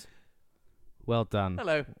jeans. Well done.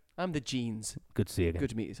 Hello, I'm the Jeans. Good to see you again. Good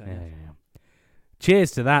to meet you, sir. Yeah, yeah, yeah.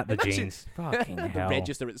 Cheers to that, the Imagine- jeans. Fucking The hell.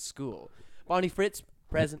 register at school. Barney Fritz,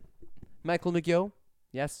 present. Michael McGill,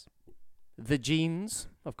 yes. The Jeans,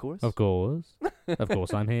 of course. Of course. Of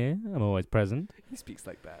course I'm here. I'm always present. He speaks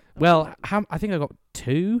like that. Well, I think I got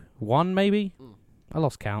 2, 1 maybe. Mm. I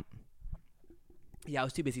lost count. Yeah, I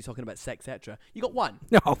was too busy talking about sex, etc. You got 1.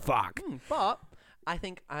 Oh, fuck. But I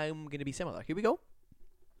think I'm going to be similar. Here we go.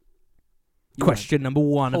 Question number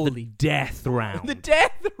 1 of the Holy- death round. The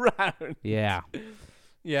death round. Yeah.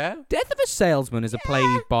 Yeah. Death of a Salesman is a play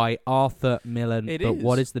by Arthur Millen. It but is.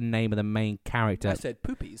 what is the name of the main character? I said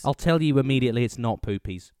poopies. I'll tell you immediately it's not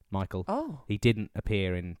Poopies, Michael. Oh. He didn't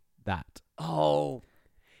appear in that. Oh.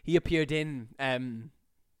 He appeared in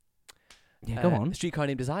Yeah, go on. Streetcar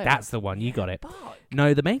Named Desire. That's the one. You got it. Fuck.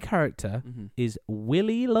 No, the main character Mm-hmm. is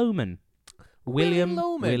Willie Loman. William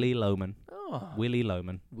Loman. Willie Loman. Oh. Willie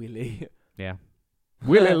Loman. Willie. Yeah.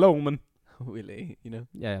 Willie Loman. Willie, you know?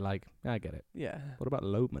 Yeah, like, I get it. Yeah. What about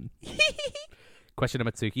Loman? Question number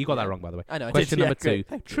 2. You got that Yeah. wrong, by the way. I know. I Question did. number Yeah, 2. great.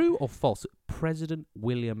 Thank you. True or false? President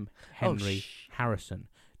William Henry shh. Harrison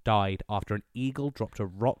died after an eagle dropped a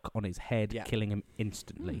rock on his head, Yeah. killing him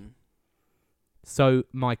instantly. Hmm. So,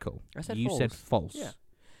 Michael, I said you said false. Yeah.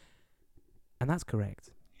 And that's correct.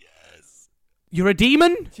 Yes. You're a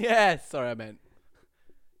demon? Yes. Sorry, I meant.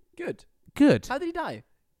 Good. Good. How did he die?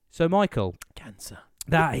 So, Michael, Cancer.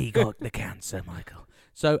 that he got the cancer, Michael.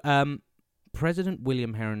 So, President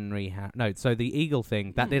William Henry... so the eagle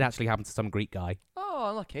thing, that did actually happen to some Greek guy. Oh,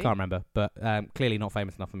 unlucky. Can't remember, but clearly not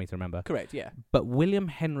famous enough for me to remember. Correct, yeah. But William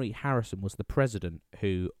Henry Harrison was the president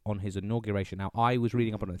who, on his inauguration... Now, I was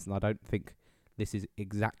reading up on this, and I don't think this is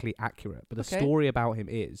exactly accurate, but the Okay. story about him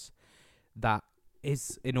is that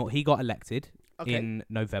he got elected Okay. in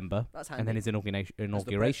November, That's handy. and then his inauguration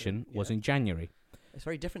president, was yeah. in January. It's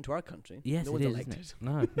very different to our country. Yes, no it one's is, elected. isn't it?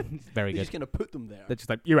 No, it's very They're good. just going to put them there. They're just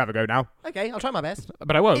like, you have a go now. Okay, I'll try my best.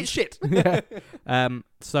 But I won't. It's shit. Yeah.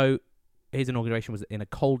 So his inauguration was in a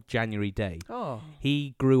cold January day. Oh.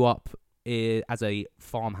 He grew up as a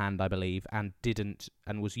farmhand, I believe, and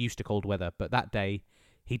was used to cold weather. But that day,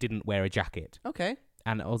 he didn't wear a jacket, Okay.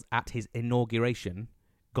 and at his inauguration,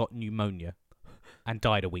 got pneumonia, and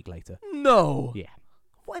died a week later. No. Yeah,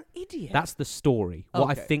 What an idiot. that's the story. What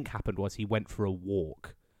I Okay. think happened was he went for a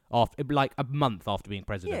walk after, like a month after being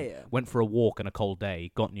president. Yeah. Went for a walk on a cold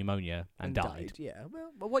day, got pneumonia, and died. Yeah.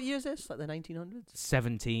 Well, but what year is this? Like the 1900s?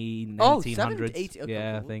 17, Oh, 1800s. 70, 80 okay,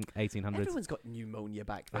 yeah, I cool. think 1800s. Everyone's got pneumonia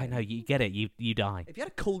back then. I know, you get it. You die. If you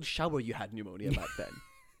had a cold shower, you had pneumonia back then.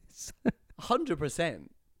 100%.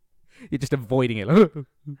 You're just avoiding it.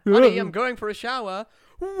 Honey, I'm going for a shower.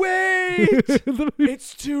 Wait!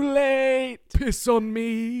 It's too late. Piss on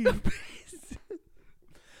me.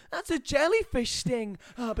 That's a jellyfish sting.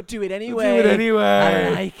 Oh, but do it anyway. anyway. I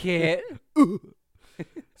like it.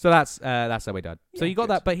 So that's how we died. So Yeah, you got good.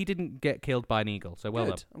 that, but he didn't get killed by an eagle. So well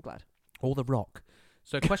Good. done. I'm glad. Or the Rock.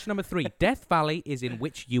 So question number 3: Death Valley is in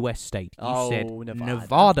which U.S. state? You said Oh, Nevada.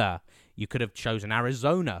 Nevada. You could have chosen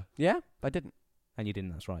Arizona, Yeah, I didn't. and you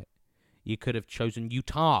didn't. That's right. You could have chosen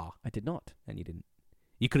Utah, I did not. and you didn't.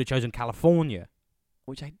 You could have chosen California,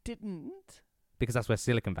 Which I didn't. because that's where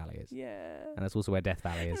Silicon Valley is, Yeah. and that's also where Death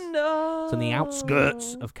Valley is. No. It's on the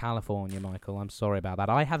outskirts of California, Michael. I'm sorry about that.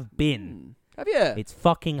 I have been. Have you? It's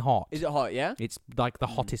fucking hot. Is it hot, yeah? It's like the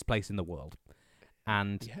hottest place in the world.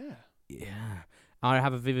 And Yeah. yeah, I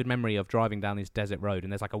have a vivid memory of driving down this desert road,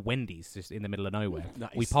 and there's like a Wendy's just in the middle of nowhere.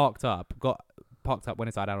 Nice. We parked up, went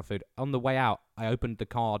inside out of food. On the way out, I opened the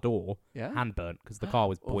car door, Yeah? hand burnt, because the car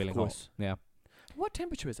was Of boiling hot. course. Yeah. What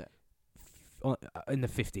temperature is it? In the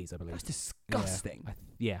 50s, I believe. That's disgusting.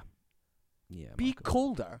 Yeah. Yeah. Be Michael.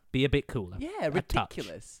 colder. Be a bit cooler. Yeah, A touch.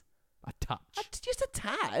 ridiculous. A touch. Just a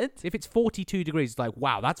tad. If it's 42 degrees, it's like,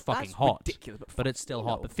 wow, that's fucking That's hot. ridiculous. But it's still you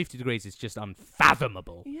hot. know. But 50 degrees is just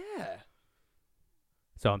unfathomable. Yeah.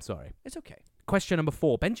 So I'm sorry. It's okay. Question number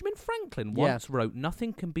 4. Benjamin Franklin Yeah. once wrote,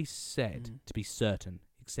 "Nothing can be said Mm. to be certain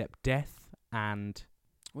except death and..."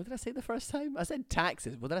 What did I say the first time? I said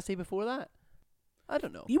taxes. What did I say before that? I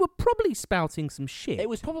don't know. You were probably spouting some shit. It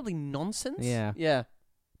was probably nonsense. Yeah. Yeah.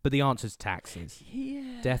 But the answer's taxes.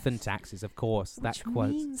 Yeah. Death and taxes, of course. Which That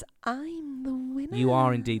quote. means I'm the winner. You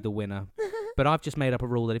are indeed the winner. But I've just made up a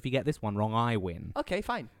rule that if you get this one wrong, I win. Okay,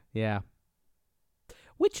 fine. Yeah.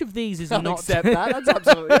 Which of these is I'll not... accept that. That's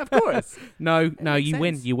absolutely, of course. No, It no, makes you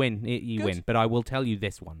win. sense. You win. You Good. win. But I will tell you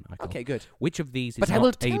this one, Michael. Okay, good. Which of these is But I will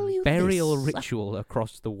not tell a you burial this. ritual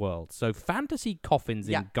across the world? So fantasy coffins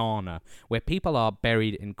Yeah. in Ghana, where people are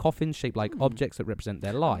buried in coffins shaped like objects that represent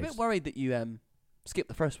their I'm a lives. bit worried that you skipped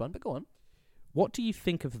the first one, but go on. What do you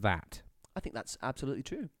think of that? I think that's absolutely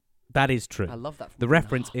true. That is true. I love that. From The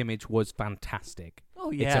reference image was fantastic.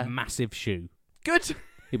 Oh It's yeah. a massive shoe. Good.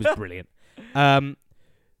 It was brilliant.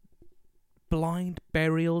 Blind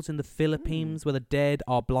burials in the Philippines where the dead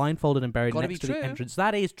are blindfolded and buried Gotta next be to the true. entrance.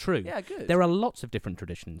 That is true. Yeah, good. There are lots of different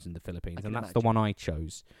traditions in the Philippines, I and can that's the one I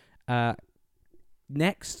chose.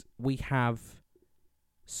 Next, we have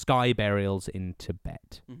sky burials in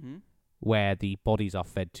Tibet, Mm-hmm. where the bodies are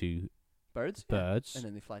fed to Birds. Yeah. birds, And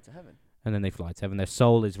then they fly to heaven. and then they fly to heaven. Their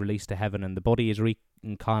soul is released to heaven, and the body is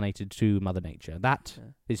reincarnated to Mother Nature. That Yeah.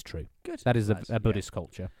 is true. Good. That is Nice. a Buddhist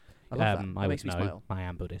culture. I love that. I That would makes me know. smile. I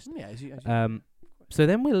am Buddhist. Yeah. As you, So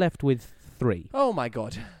then we're left with 3. oh my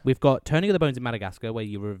god. We've got Turning of the Bones in Madagascar, where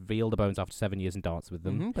you reveal the bones after 7 years and dance with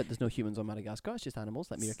them. Mm-hmm. But there's no humans on Madagascar. It's just animals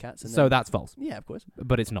like meerkats. And So then- that's false. yeah, of course.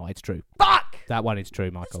 But it's not. It's true. Fuck. That one is true,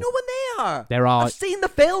 There's Michael. no one there. There are, I've seen the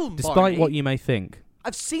film. despite Barney. what you may think,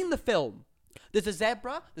 I've seen the film. There's a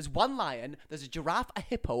zebra. There's one lion. There's a giraffe, a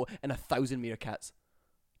hippo, and 1,000 meerkats.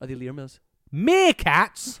 Are they lemurs?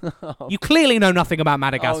 meerkats. You clearly know nothing about Oh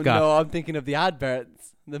Madagascar. no, I'm thinking of the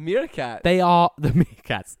adverts. The meerkat. They are the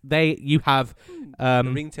meerkats. You have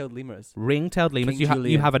the ring-tailed lemurs. ring-tailed lemurs. King You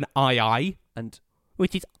Julian. have an ii, And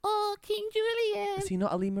which is King Julian. is he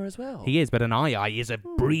not a lemur as well? He is, but an ii is a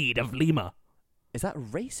breed of lemur. Is that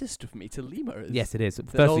racist of me to lemurs? Yes, it is.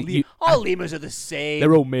 They're all, Firstly, all lemurs are the same.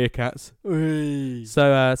 they're all meerkats. Oi.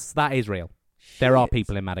 So that is real. There are Shit.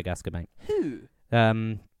 people in Madagascar, mate. Who?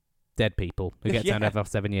 Dead people who get Yeah. turned over after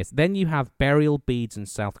 7 years. Then you have burial beads in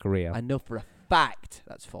South Korea. I know for a fact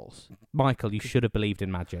that's false. Michael, you should have believed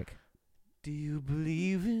in magic. Do you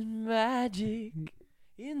believe in magic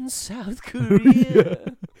in South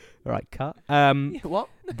Korea? All right, cut. What?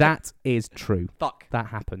 That is true. Fuck. That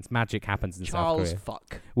happens. Magic happens in South Charles Korea.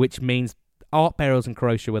 fuck. Which means art burials in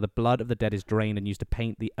Croatia where the blood of the dead is drained and used to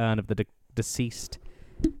paint the urn of the deceased.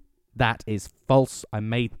 That is false. I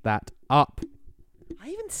made that up. I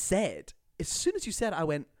even said, as soon as you said it, I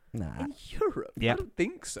went, Nah. in Europe? Yep. I don't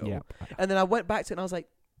think so. Yeah. And then I went back to it and I was like,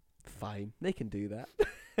 fine, they can do that.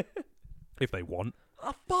 If they want.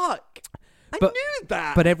 Oh, fuck. I But- knew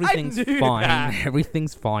that. But everything's I knew fine. That.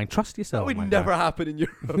 Everything's fine. Trust yourself. That would my never guy. happen in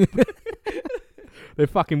Europe. They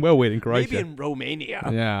fucking will win in Croatia. Maybe in Romania.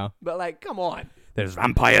 Yeah. But, like, come on. There's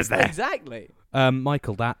vampires there. Exactly.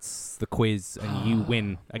 Michael, that's the quiz, and you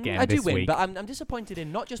win again I do this win, week. but I'm disappointed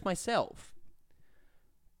in not just myself,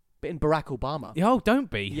 but in Barack Obama. Oh, don't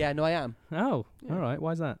be. Yeah, no, I am. Oh, Yeah. all right.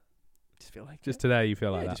 Why is that? Just feel like Just it. today you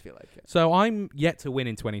feel Yeah, like I that. just feel like it. So I'm yet to win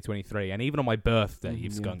in 2023, and even on my birthday,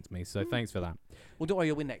 you've Yeah. skunked me. So thanks for that. Well, don't worry,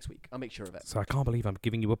 you'll win next week. I'll make sure of it. So I can't believe I'm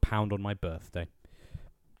giving you £1 on my birthday.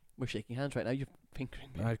 We're shaking hands right now. You're fingering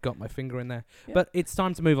me. I've got my finger in there. Yeah. But it's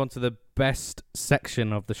time to move on to the best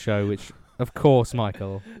section of the show, which, of course,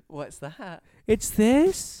 Michael, What's that? it's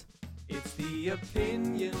this. It's the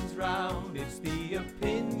opinions round. It's the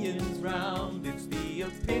opinions round. It's the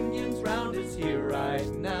opinions round. It's here right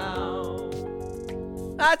now.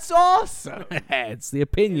 That's awesome. It's the It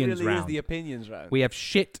opinions really round. is the opinions round. We have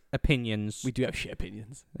shit opinions. We do have shit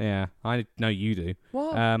opinions. Yeah, I know you do.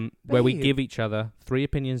 What? Where we babe. give each other 3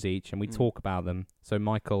 opinions each, and we Mm. talk about them. So,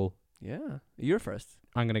 Michael, Yeah. You're first.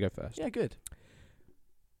 I'm going to go first. Yeah, good.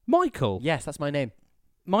 Michael. Yes, that's my name.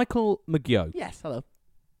 Michael McGeoch. Yes, hello.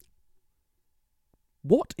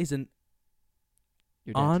 What is an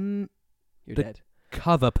You're dead. You're the- dead.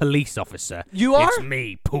 undercover police officer? You are? It's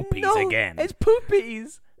me, Poopies No, again. It's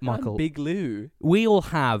Poopies. Michael. I'm Big Lou. We all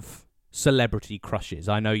have celebrity crushes.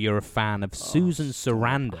 I know you're a fan of Susan stop.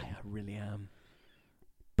 Sarandon. I really am.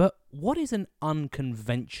 But what is an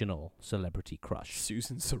unconventional celebrity crush?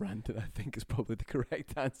 Susan Sarandon, I think, is probably the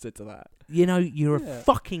correct answer to that. You know, you're Yeah. a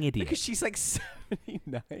fucking idiot. Because she's like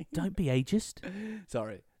 79. Don't be ageist.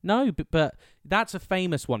 Sorry. No, but that's a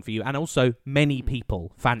famous one for you. And also, many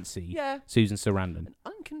people fancy Yeah. Susan Sarandon. An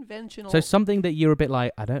unconventional. So something that you're a bit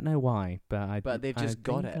like, I don't know why, but But they've just I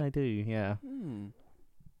got think it. I do, yeah. You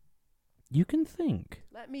You can think.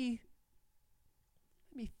 Let me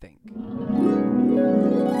think.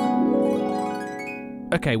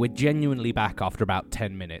 Okay, we're genuinely back after about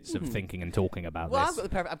 10 minutes of Mhm. thinking and talking about Well, this.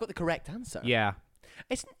 I've got the correct answer. Yeah,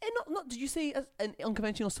 It's not. Did you say an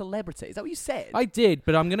unconventional celebrity? Is that what you said? I did,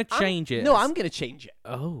 but I'm going to change it. No, I'm going to change it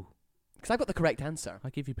Oh, because I've got the correct answer. I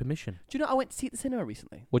give you permission. Do you know I went to see it at the cinema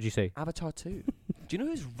recently? What'd you say? Avatar 2. Do you know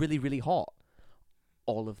who's really, really hot?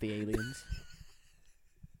 All of the aliens.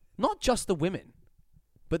 Not just the women,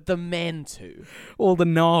 but the men too. All the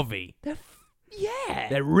Na'vi. Yeah.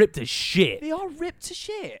 They're ripped as shit. They are ripped to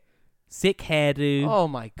shit. Sick hairdo. Oh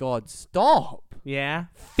my god, stop. Yeah.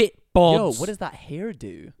 Fit bods. Yo, what does that hair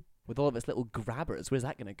do? With all of its little grabbers, where's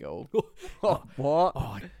that going to go? Oh, what?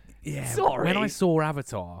 Oh, Yeah. Sorry. When I saw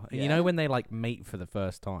Avatar, and you Yeah. know when they like mate for the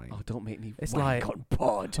first time, Oh, don't make me. It's wank like- on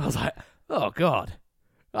pod. I was like, oh god,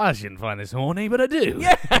 I shouldn't find this horny, but I do.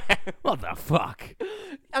 Yeah. What the fuck?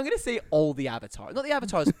 I'm gonna say all the avatars, not the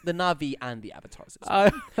avatars, the Navi and the avatars.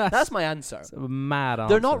 That's my answer. That's a mad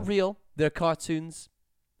answer. They're not real. They're cartoons,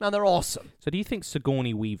 and they're awesome. So do you think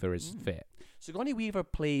Sigourney Weaver is fit? Sigourney Weaver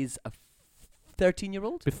plays a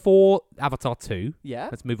 13-year-old. Before Avatar 2, Yeah.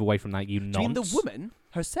 let's move away from that, you Do you mean nonce. the woman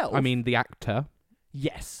herself? I mean the actor.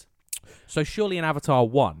 yes. So surely in Avatar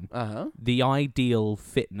 1, Uh-huh. the ideal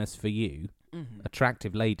fitness for you, Mm-hmm.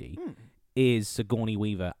 attractive lady, is Sigourney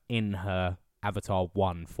Weaver in her Avatar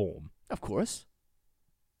 1 form. Of course.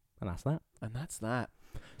 And that's that. And that's that.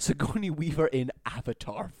 Sigourney Weaver in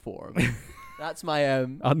avatar form. That's my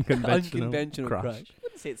Unconventional crush. crush. I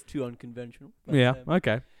wouldn't say it's too unconventional. But, Yeah,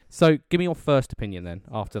 okay. So give me your first opinion then,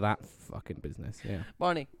 after that fucking business. Yeah.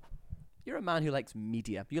 Barney, you're a man who likes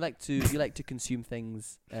media. You like to consume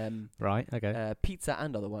things, Right, okay. pizza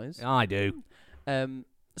and otherwise. I do.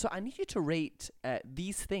 So I need you to rate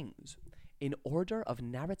these things in order of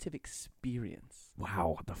narrative experience.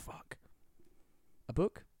 Wow, what the fuck? A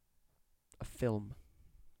book, a film,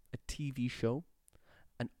 a TV show,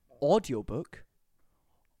 an audiobook,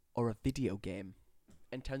 or a video game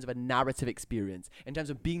in terms of a narrative experience, in terms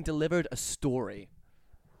of being delivered a story.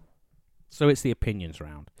 So it's the opinions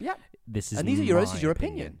round. Yeah. This is And these are yours, this my is your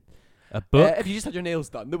opinion. A book. If you just had your nails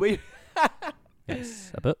done, the way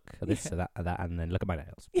Yes, a book, a this, a that, and then look at my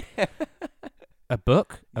nails. A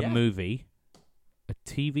book, a Yeah. movie, a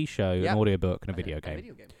TV show, Yeah. an audiobook, and a video A game.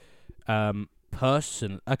 video game.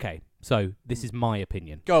 Okay, so this is my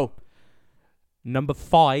opinion. Go. Number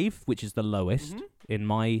 5, which is the lowest, Mhm. in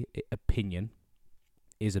my opinion,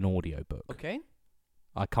 is an audiobook. Okay.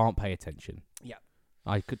 I can't pay attention. Yeah.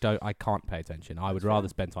 I can't pay attention. I would That's rather fair.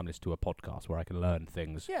 spend time listening to a podcast where I can learn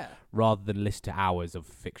things Yeah. rather than listen to hours of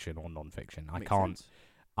fiction or non-fiction. I Makes can't. sense.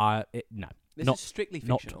 No, This not- is strictly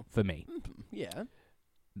not fictional. for me. Mhm. Yeah.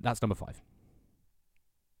 That's number 5.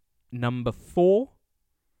 Number 4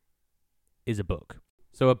 is a book.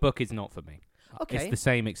 So a book is not for me. Okay. It's the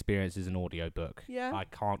same experience as an audiobook. Yeah. I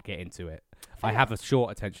can't get into it. Fair. I have a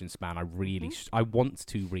short attention span. I really, Mhm. I want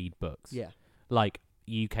to read books. Yeah. Like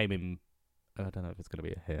you came in. I don't know if it's gonna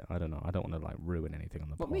be a hit. I don't know. I don't want to like ruin anything on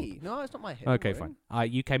the What, pod. me? No, it's not my hit. Okay, don't worry.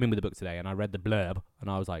 fine. You came in with a book today, and I read the blurb, and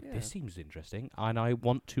I was like, Yeah. "This seems interesting," and I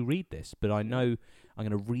want to read this, but I know I'm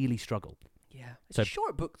going to really struggle. Yeah. It's So- a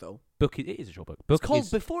short book, though. Book, it is a short book. Book It's called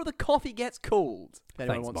is Before the Coffee Gets Cold. If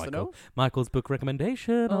anyone Thanks, wants to Michael. know. Michael's book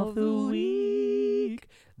recommendation of the week.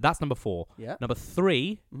 That's number 4. Yeah. Number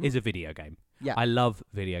 3 Mhm. is a video game. Yeah. I love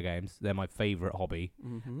video games. They're my favorite hobby.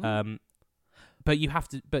 Mm-hmm. But you have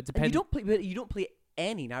to. But and depend. you don't play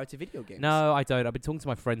any narrative video games. No, I don't. I've been talking to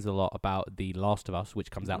my friends a lot about The Last of Us, which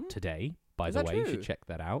comes Mhm. out today. By Is the that way, you true? should check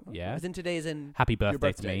that out. Yeah. As in today, as in. Happy birthday, to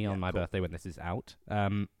birthday, me yeah, on my cool. birthday when this is out.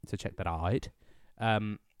 So check that out.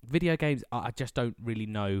 Video games, I just don't really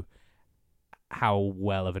know how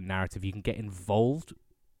well of a narrative you can get involved.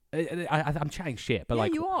 I'm chatting shit, but yeah,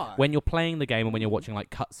 like you are. when you're playing the game and when you're watching like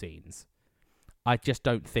cutscenes, I just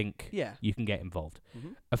don't think Yeah. you can get involved.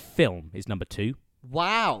 Mhm. A film is number 2.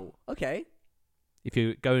 Wow. Okay. If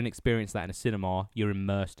you go and experience that in a cinema, you're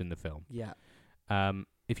immersed in the film. Yeah.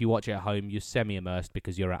 If you watch it at home, you're semi-immersed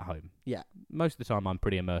because you're at home. Yeah. Most of the time, I'm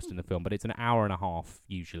pretty immersed in the film, but it's an hour and a half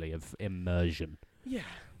usually of immersion. Yeah.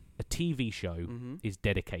 A TV show Mm-hmm. is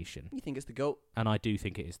dedication, You think it's the goat? and I do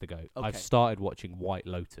think it is the GOAT. I've Okay. started watching White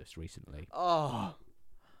Lotus recently, Oh.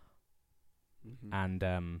 Mm-hmm.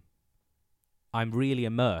 and I'm really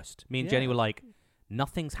immersed. Me and Jenny Yeah. were like,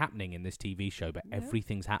 nothing's happening in this TV show, but Yeah.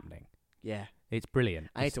 everything's happening. Yeah. It's brilliant.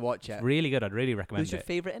 I need It's to watch it. really good. I'd really recommend Who's your it.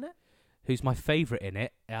 favorite in it? Who's my favourite in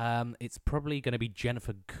it? It's probably going to be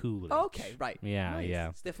Jennifer Coolidge. Okay, right. Yeah, Nice.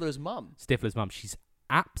 yeah. Stifler's mum. Stifler's mum. She's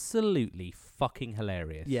absolutely fucking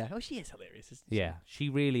hilarious. Yeah. Oh, she is hilarious, isn't she? Yeah, she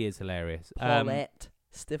really is hilarious. Paulette,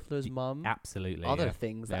 Stifler's y- mum. Absolutely. Other yeah.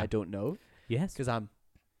 things that Yeah. I don't know Yes, because I'm,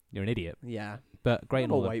 you're an idiot, yeah, but great I'm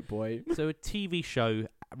and a all that. white boy. So a TV show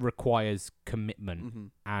requires commitment, Mm-hmm.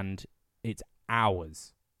 and it's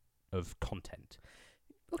hours of content.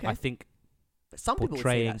 Okay. I think Some people would say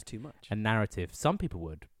portraying that's too much. a narrative. Some people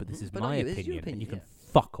would, but this Mhm, is but not my you, this is your opinion, and you opinion,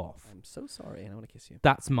 can fuck off. I'm so sorry, and I want to kiss you.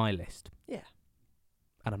 That's my list. Yeah.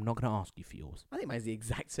 And I'm not going to ask you for yours. I think mine's the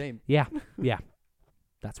exact same. Yeah, yeah.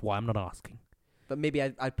 That's why I'm not asking. But maybe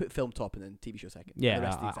I'd put film top and then TV show second. Yeah, The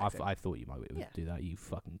rest the exact same. I thought you might Yeah. do that. You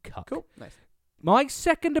fucking cuck. Cool. Nice. My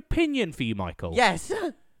second opinion for you, Michael. Yes.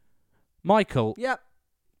 Michael, Yep.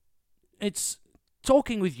 it's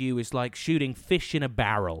talking with you is like shooting fish in a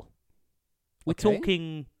barrel. We're Okay.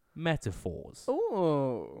 talking metaphors.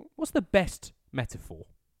 Oh. What's the best metaphor?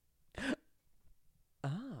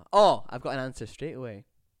 Oh, I've got an answer straight away.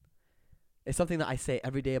 It's something that I say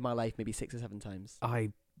every day of my life, maybe 6 or 7 times.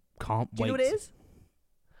 I can't Do wait. you know what it is?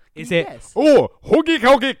 Can Is you it? guess? Oh, huggy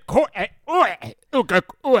huggy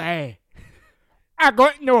I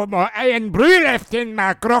got no more iron brew left in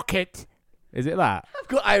my crocket. Is it that? I've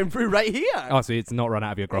got iron brew right here. Oh, so it's not run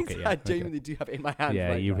out of your crocket I yet. genuinely do have it in my hand. Yeah,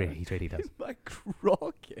 right he now. really does. In my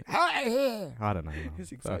crocket. I don't know.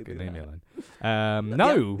 It's exactly Fucking leave me that. alone. The-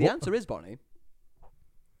 No. The answer is, Barney,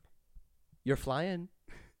 you're flying.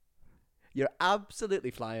 You're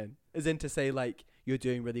absolutely flying. As in to say, like, you're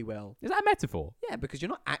doing really well. Is that a metaphor? Yeah, because you're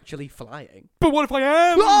not actually flying. But what if I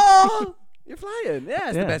am? Oh! You're flying. Yeah,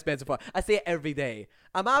 it's Yeah. the best metaphor. I say it every day.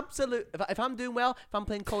 I'm absolute. If I'm doing well, if I'm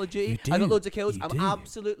playing Call of Duty, You I got do. loads of kills. You I'm do.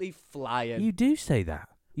 absolutely flying. You do say that.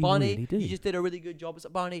 You Barney, really do. you just did a really good job.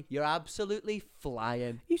 Barney, you're absolutely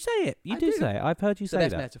flying. You say it. You I do do. say it. I've heard you It's the say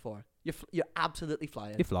best that. metaphor. You're absolutely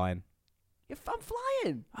flying. You're flying. I'm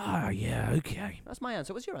flying. Oh, yeah, okay. That's my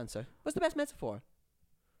answer. What's your answer? What's the best metaphor?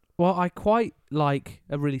 Well, I quite like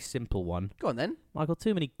a really simple one. Go on then. Michael,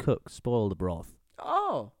 too many cooks spoil the broth.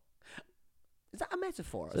 Oh. Is that a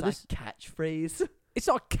metaphor? So Is that a catchphrase? It's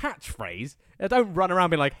not a catchphrase. I don't run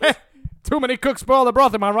around being like, "Heh, too many cooks spoil the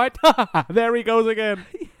broth, am I right? There he goes again.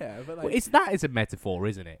 yeah, but Well, that is a metaphor,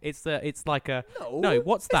 isn't it? It's like a... no. No,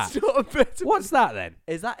 what's that? It's not a metaphor. What's that then?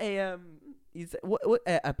 Is that a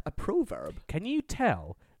a proverb? Can you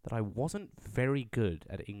tell that I wasn't very good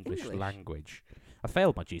at English English? language? I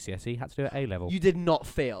failed my GCSE, had to do it at A-level. You did not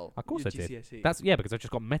fail. Of course your I did. GCSE. That's because I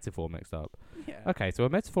just got metaphor mixed up. yeah. Okay, so a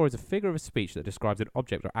metaphor is a figure of speech that describes an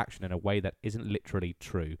object or action in a way that isn't literally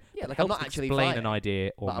true. Yeah, It like I'm helps not actually explain flying. an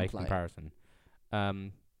idea or but I'm make a flying. comparison.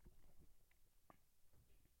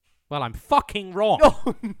 Well, I'm fucking wrong.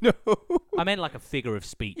 Oh no. I meant like a figure of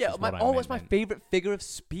speech. Yeah. is what I What's my meant. favorite figure of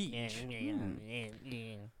speech?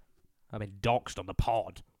 I've been doxed on the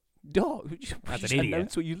pod. Dog. You That's just an idiot.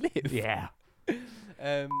 announce where you live. Yeah.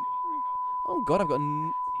 Oh God, I've got.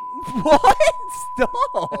 What?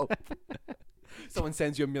 Stop. Someone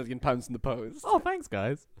sends you £1 million in the post. Oh, thanks,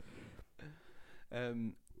 guys.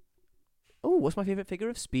 Oh, what's my favorite figure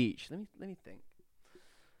of speech? Let me think.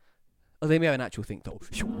 Oh, let me have an actual think though.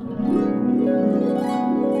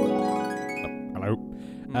 Hello.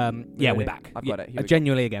 Yeah, we're back. I've got it. Here we go.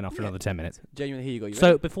 Genuinely again after Yeah. another 10 minutes. Genuinely, here you go. You So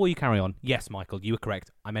ready? before you carry on, yes, Michael, you were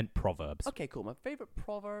correct. I meant proverbs. Okay, cool. My favorite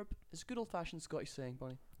proverb is a good old-fashioned Scottish saying,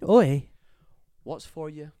 Bonnie. Oi. What's for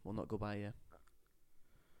you will not go by you.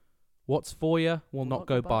 What's for you will not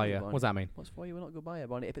go by you. Bonnie. What does that mean? What's for you will not go by you,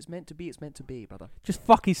 Bonnie. If it's meant to be, it's meant to be, brother. Just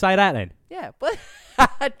fucking say that then. Yeah, but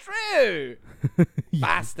true,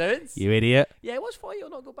 bastards. You idiot. Yeah, what's for you will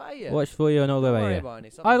not go by you. What's for you will not Don't go by worry, you.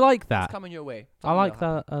 Barney. I like It's that. coming your way. I like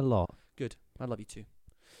that a lot. Good. I love you too.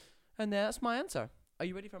 And that's my answer. Are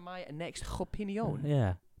you ready for my next opinion?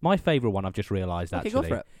 Yeah. My favourite one I've just realised Okay, actually. go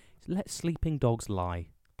for it. Is let sleeping dogs lie.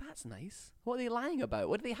 That's nice. What are they lying about?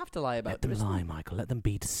 What do they have to lie about? Let them There is lie, Michael. Let them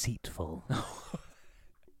be deceitful.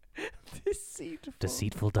 Deceitful.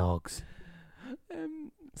 Deceitful dogs.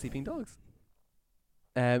 Sleeping dogs.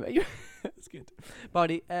 That's good.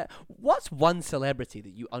 Barney, what's one celebrity that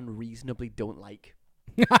you unreasonably don't like?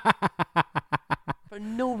 For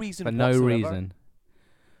no reason For no whatsoever. reason.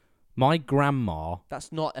 My grandma,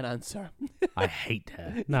 That's not an answer. I hate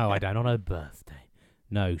her. No, I don't. On her birthday.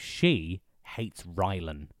 No, she hates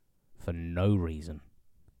Rylan for no reason.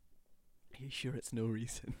 Are you sure it's no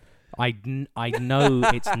reason? I know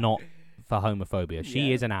it's not for homophobia. She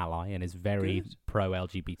Yeah. is an ally and is very Good. pro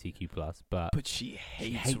LGBTQ+, but... But she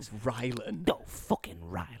hates, hates- Rylan. No, fucking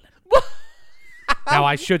Rylan. Now,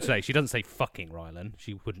 I should say, she doesn't say fucking Rylan.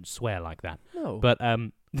 She wouldn't swear like that. No. But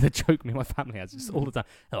the joke me and my family has just all the time.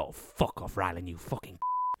 Oh, fuck off, Rylan, you fucking...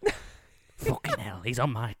 fucking hell, he's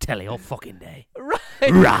on my telly all fucking day.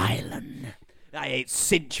 Rylan. I ate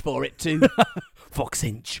cinch for it too. Fox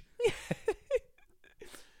Inch.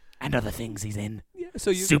 And other things he's in. Yeah,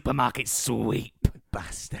 so you Supermarket sweep.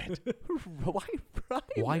 bastard. Why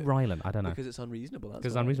Rylan? Why Rylan? I don't know. Because it's unreasonable. That's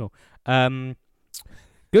Because it's why. unreasonable.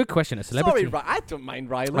 Good question. A celebrity. Sorry, I don't mind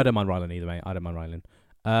Rylan. I don't mind Rylan either, mate. I don't mind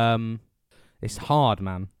Rylan. It's hard,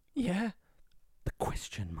 man. Yeah. The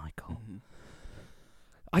question, Michael. Mm-hmm.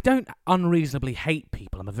 I don't unreasonably hate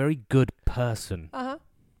people. I'm a very good person. Uh-huh.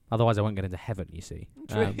 Otherwise, I won't get into heaven, you see.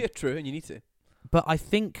 True, yeah, true, and you need to. But I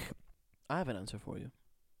think... I have an answer for you.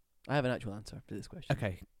 I have an actual answer to this question.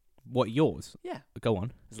 Okay. What, yours? Yeah. Go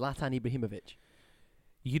on. Zlatan Ibrahimovic.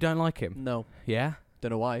 You don't like him? No. Yeah?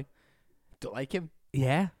 Don't know why. Don't like him.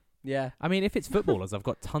 Yeah? Yeah. I mean, if it's footballers, I've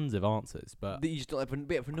got tons of answers, but That you just don't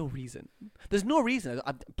like for no reason. There's no reason. Do you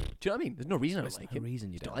know what I mean? There's no reason I there's don't like no him.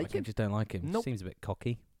 reason you Just don't don't like like him. him. Just don't like him. Nope. Seems a bit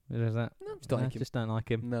cocky. Is that? No, just don't like him. Just don't like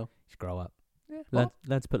him. No. Just grow up. Yeah.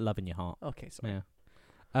 Learn to put love in your heart. Okay, sorry.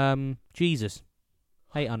 Yeah. Jesus.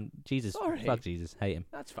 Hate on Jesus. Sorry. Fuck Jesus. Hate him.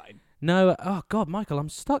 That's fine. No. Oh God, Michael, I'm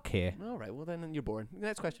stuck here. All right. Well, then you're boring.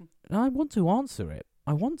 Next question. I want to answer it.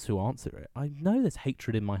 I know there's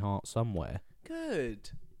hatred in my heart somewhere.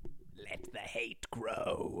 Good. Let the hate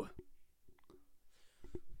grow.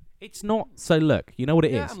 It's not. So look, you know what it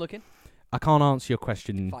is. Yeah, I'm looking. I can't answer your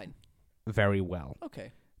question Fine. very well,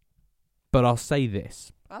 Okay. but I'll say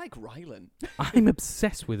this. I like Rylan. I'm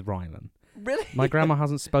obsessed with Rylan. Really? My grandma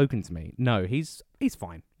hasn't spoken to me. No, he's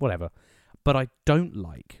fine. Whatever. But I don't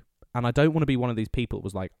like, and I don't want to be one of these people that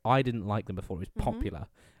was like, I didn't like them before it was popular.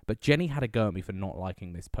 But Jenny had a go at me for not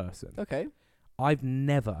liking this person. Okay. I've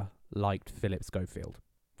never liked Philip Schofield.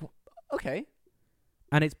 Okay.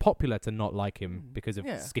 And it's popular to not like him because of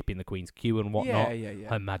Yeah. skipping the Queen's queue and whatnot. Yeah.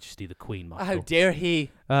 Her Majesty the Queen, Michael. How dare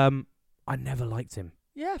he? I never liked him.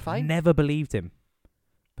 Yeah, fine. Never believed him.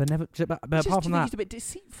 But never. But It's apart just, from do you think that, he's a bit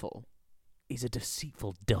deceitful. he's a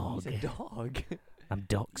deceitful dog. He's a dog. I'm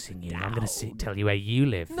doxing you. I'm going to Dog. tell you where you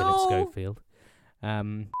live, No. Philip Schofield.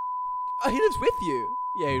 Oh, he lives with you.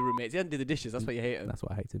 Yeah, you're roommates. He doesn't do the dishes. That's why you hate him. That's why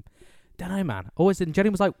I hate him. Don't know, man. Always did. Jenny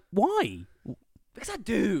was like, "Why?" Because I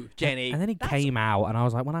do, Jenny. And then he came out, and I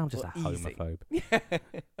was like, "Well, I'm just a Well, easy. homophobe." Yeah.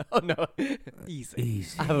 Oh no. Easy.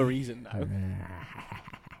 Easy. I have a reason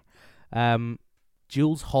now.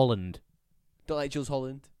 Jules Holland. Don't like Jules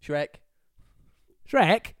Holland. Shrek.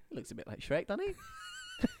 Shrek. He looks a bit like Shrek, doesn't he?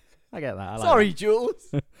 I get that. I like Sorry, Jules.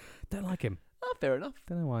 that. Don't like him. Oh, fair enough.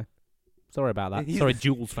 Don't know why. Sorry about that. He's Sorry, lis-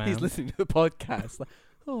 Jules fans. He's listening to the podcast. Like,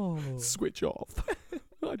 oh, Switch off.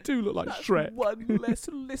 I do look like that's Shrek. one less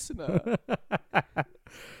listener.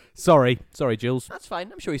 Sorry, Jules. That's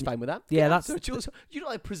fine. I'm sure he's fine with that. Yeah, that's- so. Jules, you don't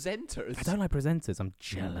like presenters. I don't like presenters. I'm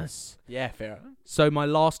jealous. Yeah, fair. So my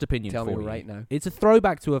last opinion Tell for me you. right now. It's a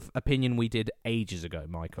throwback to an opinion we did ages ago,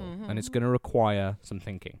 Michael, and it's Mhm. going to require some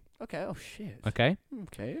thinking. Okay. Oh shit. Okay?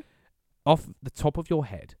 Okay. Off the top of your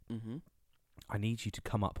head, Mm-hmm. I need you to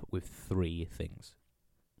come up with 3 things.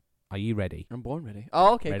 Are you ready? I'm born ready.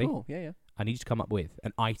 Oh, okay. Ready? Cool. Yeah. I need you to come up with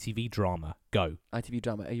an ITV drama. Go. ITV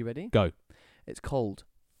drama. Are you ready? Go. It's called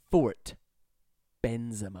Fort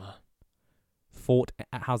Benzema. Fort.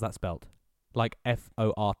 How's that spelled? Like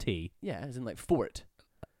Fort. Yeah, as in like fort.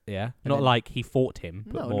 Yeah. And Not then- like he fought him,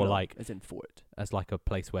 but No, more no, like as in fort. as like a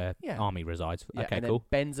place where Yeah. army resides. Yeah, Okay, and cool.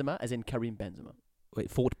 then Benzema, as in Karim Benzema. Wait,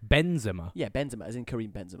 Fort Benzema. Yeah, Benzema, as in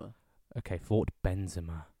Karim Benzema. Okay, Fort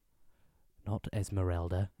Benzema. Not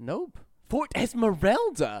Esmeralda. Nope. Fort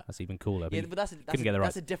Esmeralda. That's even cooler. Yeah, but but that's couldn't get it right.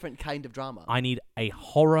 that's a different kind of drama. I need a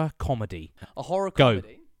horror comedy. A horror Go.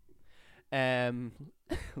 comedy.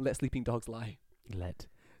 Let Sleeping Dogs Lie. Let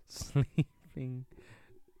sleeping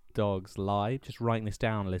dogs lie. Just writing this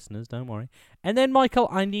down, listeners. Don't worry. And then, Michael,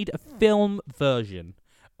 I need a film version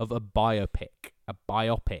of a biopic. A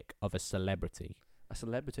biopic of a celebrity. A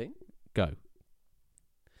celebrity. Go.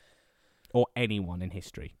 Or anyone in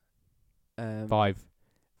history. 5,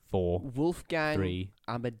 4, Wolfgang 3,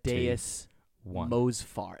 Amadeus 1.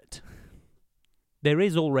 Mozart. There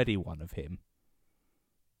is already one of him.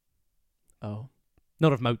 Oh,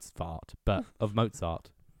 Not of Mozart, but of Mozart.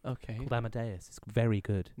 okay. Called Amadeus. It's very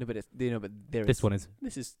good. No, but it's but there This is- one is.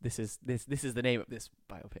 This is the name of this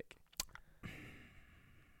biopic.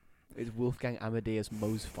 It's Wolfgang Amadeus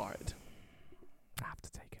Mozart. I have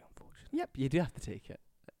to take it, unfortunately. Yep, you do have to take it,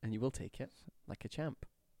 and you will take it like a champ.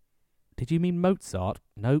 Did you mean Mozart?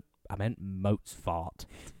 Nope, I meant Mozart.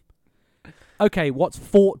 Okay, what's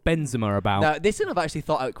Fort Benzema about? Now, this one I've actually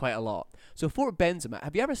thought out quite a lot. So, Fort Benzema,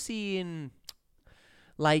 have you ever seen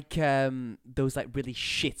like those like really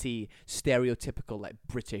shitty, stereotypical like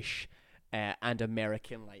British and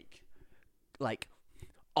American like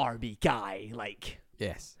army guy like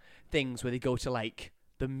Yes. things where they go to like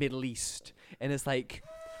the Middle East and it's like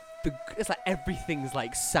everything's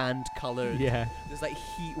like sand colored. Yeah. There's like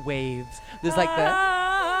heat waves. There's like the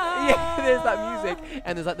yeah. There's that music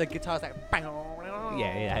and there's like the guitars like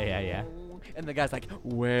Yeah. and the guy's like,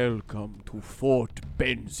 "Welcome to Fort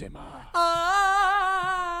Benzema,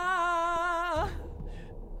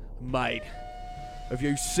 mate. Have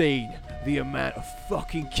you seen the amount of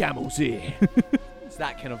fucking camels here?" It's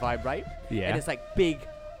that kind of vibe, right? Yeah. And it's like big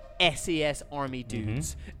SAS army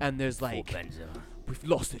dudes, and there's like, "We've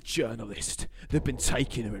lost a journalist. They've been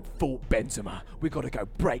taking her in Fort Benzema. We gotta go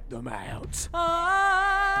break them out."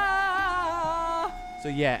 So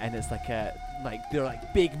yeah, and it's like they're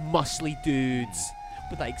like big muscly dudes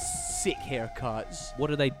with like sick haircuts. What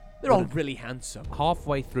do they They're all really handsome.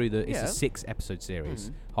 Halfway through it's Yeah. a 6-episode series.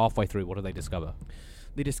 Mhm. Halfway through, what do they discover?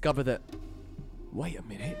 They discover that, wait a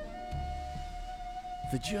minute,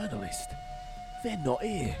 the journalist, they're not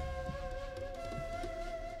here.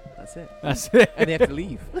 That's it. That's it. And they have to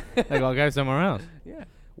leave. They gotta go somewhere else. Yeah.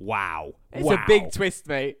 Wow. It's a big twist,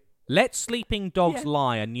 mate. Let Sleeping Dogs Yeah.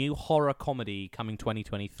 Lie, a new horror comedy coming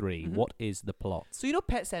 2023. Mhm. What is the plot? So you know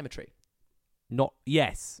Pet Cemetery? Not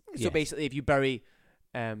yes. So yes. basically, if you bury,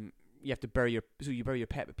 you have to bury you bury your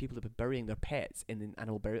pet, but people have been burying their pets in an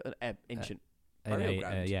animal burial, ancient burial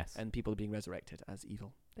ground. yes. And people are being resurrected as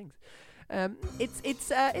evil things. It's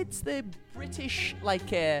the British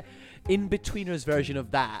in-betweeners version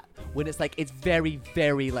of that, when it's like it's very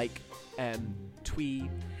very twee.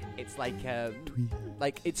 It's like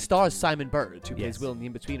it stars Simon Bird, who plays Yes. Will in the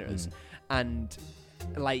In-Betweeners, Mm. and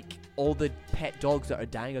like all the pet dogs that are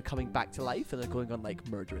dying are coming back to life, and they're going on like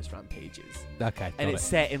murderous rampages. Okay. And got it's it.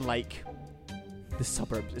 set in like the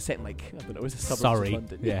suburbs. It's set in like, I don't know, it's a suburbs Surrey. of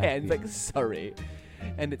London. Yeah. It's like Surrey.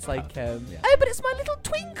 And it's like, yeah. oh, but it's my little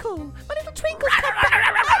twinkle. My little twinkle.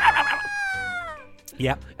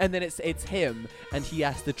 Yep. And then it's him, and he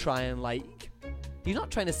has to try and he's not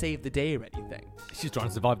trying to save the day or anything. She's trying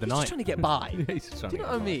to survive the He's night. just trying to get by. He's just trying Do you to know get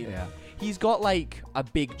what I by. mean? Yeah. He's got like a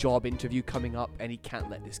big job interview coming up, and he can't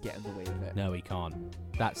let this get in the way of it. No, he can't.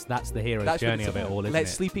 That's the hero's That's what journey it's of it about. all, isn't Let it?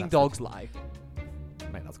 sleeping That's dogs lie.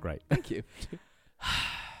 Mate, that's great. Thank you.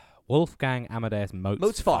 Wolfgang Amadeus Mozart.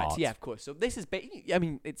 Mozart, yeah, of course. So this is,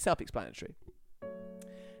 it's self-explanatory.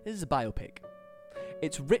 This is a biopic.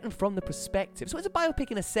 It's written from the perspective. So it's a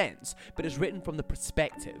biopic in a sense, but it's written from the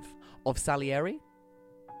perspective of Salieri.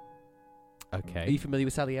 Okay. Are you familiar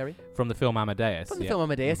with Salieri? From the film Amadeus. From the yeah. film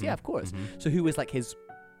Amadeus, Mhm, yeah, of course. mhm, So who was like his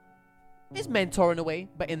mentor in a way,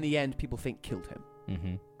 but in the end, people think killed him.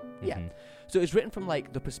 mhm, Yeah. mhm, So it's written from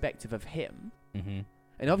like the perspective of him, mhm.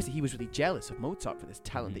 and obviously he was really jealous of Mozart for this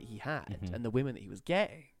talent Mhm. that he had Mhm. and the women that he was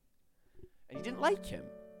getting, and he didn't like him,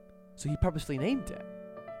 so he purposely named it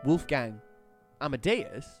Wolfgang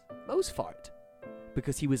Amadeus Mozart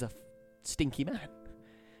because he was a stinky man,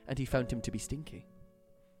 and he found him to be stinky,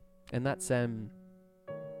 and that's that.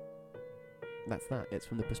 It's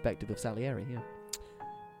from the perspective of Salieri. Yeah,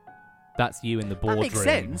 That's you in the that boardroom makes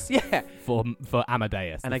sense. Yeah, for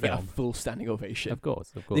Amadeus. and the I get a film. full standing ovation. Of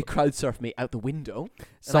course. They crowd surf me out the window, and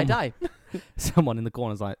Some- I die. Someone in the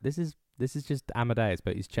corner's like, "This is just Amadeus,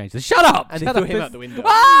 but he's changed." Shut up! And Shut they throw up, him it's- out the window.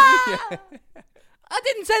 Ah! I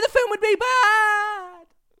didn't say the film would be bad.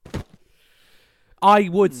 I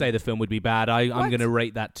would say the film would be bad. I'm What? going to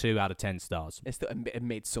rate that 2 out of 10 stars. It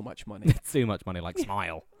made so much money. It's too much money, like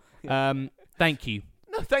Smile. Thank you.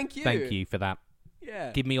 No, thank you. Thank you for that.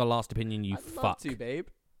 Yeah. Give me your last opinion, you I'd fuck. love to, babe.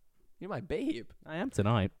 You're my babe. I am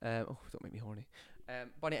tonight. Don't make me horny.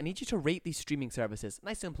 Bonnie, I need you to rate these streaming services.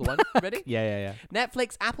 Nice simple one. Ready? Yeah.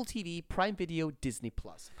 Netflix, Apple TV, Prime Video, Disney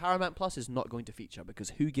Plus. Paramount Plus is not going to feature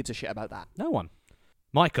because who gives a shit about that? No one.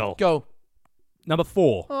 Michael. Go. Number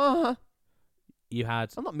 4. Uh-huh. You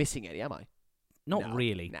had I'm not missing any, am I? not No.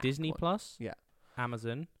 really Nah, Disney come on. Plus. Yeah.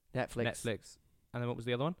 Amazon. Netflix, Netflix. And then what was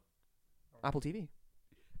the other one? Apple TV.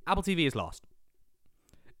 Apple TV is last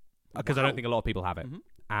because I Wow. don't think a lot of people have it, Mhm.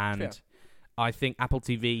 and Fair. I think Apple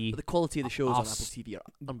TV. But the quality of the shows on I'll Apple s- TV are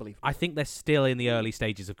unbelievable. I think they're still in the early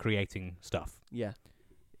stages of creating stuff. Yeah.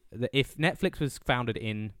 If Netflix was founded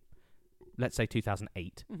in, let's say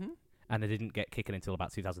 2008, Mm-hmm. and they didn't get kicking until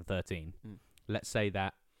about 2013, Mm. let's say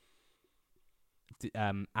that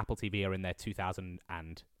Apple TV are in their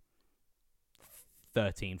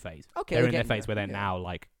 2013 phase. Okay. They're we're in their getting phase where there. they're now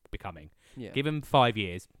like becoming. Yeah. Give them 5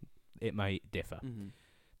 years, it may differ. Mm-hmm.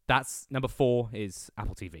 That's number 4 is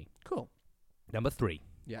Apple TV. Cool. Number 3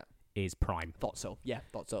 Yeah. is Prime. Thought so. Yeah,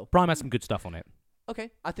 thought so. Prime has some good stuff on it.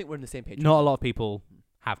 Okay, I think we're on the same page. Not a lot of people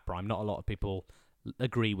have Prime. Not a lot of people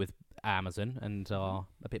agree with Amazon and are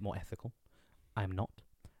a bit more ethical. I am not.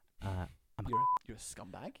 You're a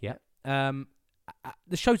scumbag. Yeah.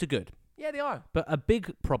 The shows are good, Yeah, they are. but a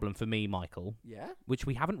big problem for me, Michael, Yeah. which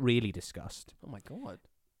we haven't really discussed, Oh my god.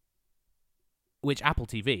 which Apple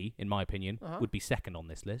TV, in my opinion, Uh-huh. would be second on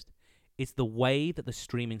this list, is the way that the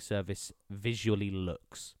streaming service visually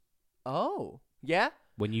looks. Oh. Yeah.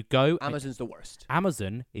 When you go, Amazon's the worst.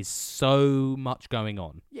 Amazon is so much going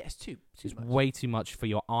on. Yes, too. It's way too much for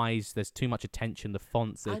your eyes. There's too much attention. The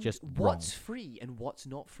fonts are And just what's wrong. free and what's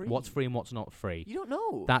not free? What's free and what's not free. You don't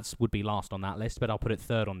know. That would be last on that list, but I'll put it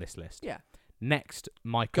third on this list. Yeah. Next,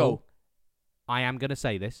 Michael. Go. I am going to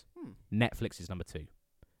say this. Hmm. Netflix is number 2.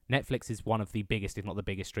 Netflix is one of the biggest, if not the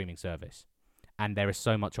biggest, streaming service. And there is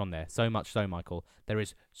so much on there. So much so, Michael. There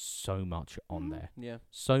is so much on there. Yeah.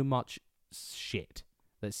 So much shit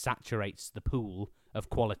that saturates the pool of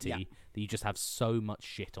quality Yeah. that you just have so much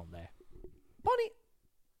shit on there. Bonnie,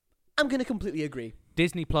 I'm going to completely agree.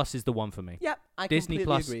 Disney Plus is the one for me. Yeah, I Disney completely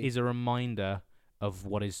Plus agree. is a reminder of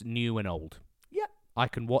what is new and old. Yep. I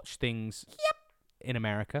can watch things in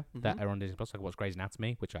America that Mhm. are on Disney Plus. I can watch Grey's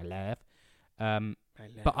Anatomy, which I love.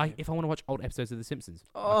 But if I want to watch old episodes of The Simpsons,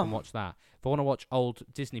 I Oh. can watch that. If I want to watch old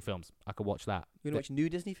Disney films, I can watch that. You want to watch new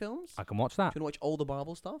Disney films? I can watch Do that. you want to watch all the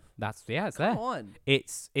Marvel stuff? It's Come there. on.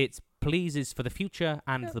 It's pleases for the future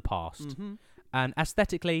and Yep. the past. Mm-hmm. And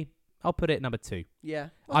aesthetically, I'll put it at number 2. Yeah.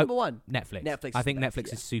 What's I- number 1? Netflix. Netflix I is think best, Netflix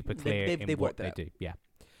yeah. is super They've- clear they've in what worked it they out. do.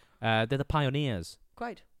 Yeah. They're the pioneers.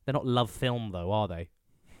 Quite. They're not Love Film, though, are they?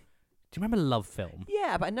 Do you remember Love Film?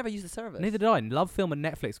 Yeah, but I never used the service. Neither did I. Love Film and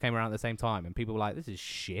Netflix came around at the same time, and people were like, this is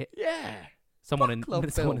shit. Yeah. Someone in Fuck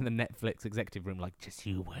Love someone Film. in the Netflix executive room like, just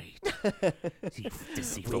you wait. You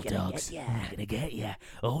deceitful We're gonna dogs. get ya. We're gonna get you.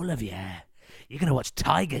 All of you. You're gonna watch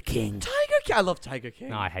Tiger King. Tiger King. I love Tiger King.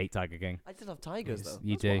 No, I hate Tiger King. I just love tigers, though.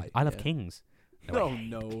 You That's do. why. I love Yeah. kings. No, I hate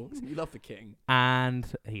no. kings. You love the king.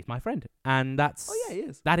 And he's my friend. And that's Oh, yeah, he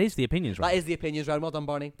is. that is the opinions round. That is the opinions round. Well done,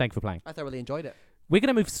 Barney. Thank you for playing. I thoroughly enjoyed it. We're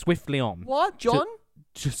gonna move swiftly on. What? John?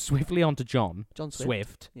 Just swiftly on to John John Swift.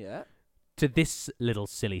 Swift Yeah. to this little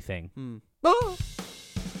silly thing. Oh!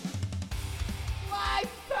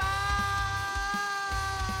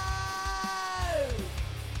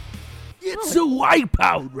 It's a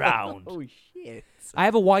wipeout round. Oh, shit. I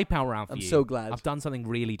have a wipeout round for I'm you. so glad. I've done something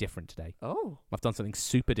really different today. Oh. I've done something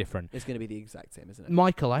super different. It's going to be the exact same, isn't it?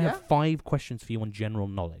 Michael, I Yeah? have 5 questions for you on general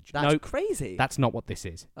knowledge. That's No, crazy. that's not what this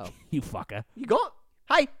is. Oh. You fucker. You got...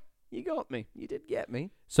 Hi. You got me. You did get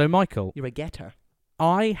me. So, Michael, You're a getter.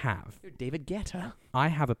 I have You're David Guetta.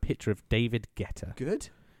 a picture of David Guetta. Good.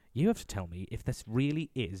 You have to tell me if this really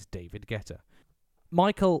is David Guetta.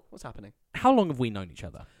 Michael, What's happening? how long have we known each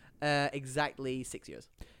other? Exactly 6 years.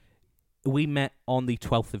 We met on the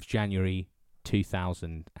 12th of January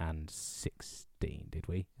 2016, did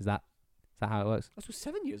we? Is that how it works? That was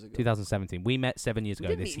 7 years ago. 2017. We met 7 years We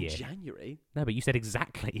ago didn't this meet year. in January. No, but you said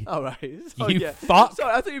exactly. Oh, right. Oh, You yeah. fuck.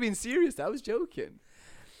 Sorry, I thought you were being serious. I was joking.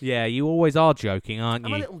 Yeah, you always are joking, aren't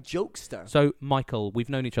I'm a you? little jokester. So, Michael, we've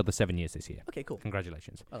known each other 7 years this year. Okay, cool.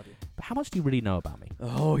 Congratulations. I love you. But how much do you really know about me?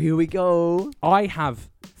 Oh, here we go. I have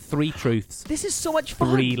 3 truths, This is so much fun.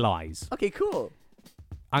 3 lies. Okay, cool.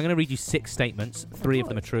 I'm going to read you 6 statements. 3 of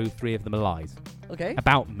them are God. true, 3 of them are lies. Okay.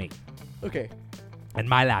 About me Okay. and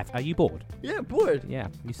my life. Are you bored? Yeah, bored. Yeah,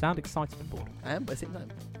 you sound excited and bored. I am, but at the same time.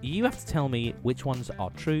 You have to tell me which ones are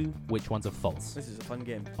true, which ones are false. This is a fun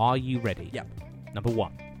game. Are you ready? Yep. Number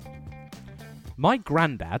 1. My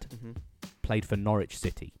granddad Mm-hmm. played for Norwich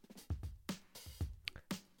City.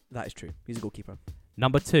 That is true. He's a goalkeeper.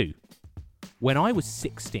 Number 2. When I was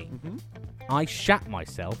 16, Mm-hmm. I shat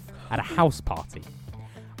myself at a house party.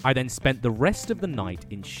 I then spent the rest of the night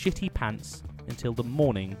in shitty pants until the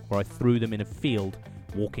morning where I threw them in a field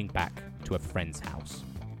walking back to a friend's house.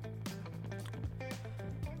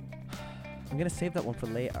 I'm going to save that one for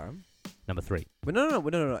later. Number 3. But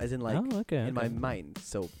no. As in, like, oh, okay. in my mind,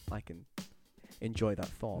 so I can enjoy that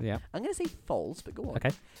thought. Yeah. I'm going to say false, but go on.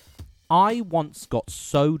 Okay. I once got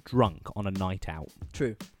so drunk on a night out.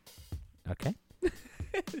 True. Okay.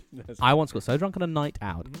 No, it's- I once got so drunk on a night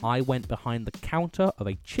out, Mhm. I went behind the counter of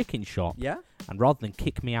a chicken shop, Yeah? and rather than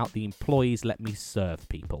kick me out, the employees let me serve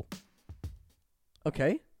people.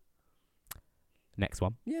 Okay. Next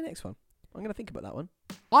one. Yeah, next one. I'm going to think about that one.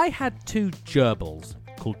 I had 2 gerbils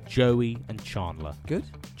called Joey and Chandler. Good.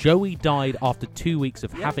 Joey died after 2 weeks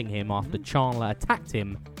of Yeah. having him after Mhm. Chandler attacked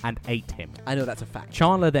him and ate him. I know that's a fact.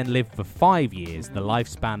 Chandler then lived for 5 years. The Mhm.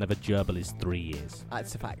 lifespan of a gerbil is 3 years.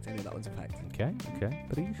 That's a fact. I know that one's a fact. Okay.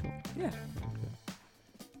 But are you sure? Yeah.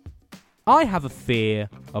 I have a fear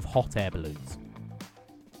of hot air balloons.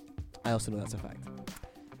 I also know that's a fact.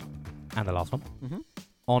 And the last one. Mm-hmm.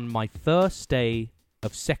 On my first day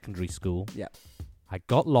of secondary school, Yeah. I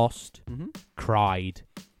got lost, Mm-hmm. cried,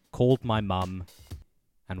 called my mum,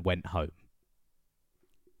 and went home.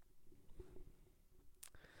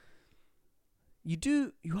 You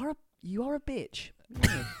are a bitch.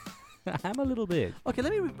 I'm a little bit. Okay,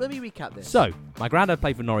 let me recap this. So, my granddad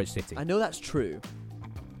played for Norwich City. I know that's true.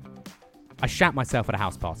 I shat myself at a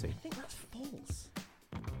house party. I think that's false.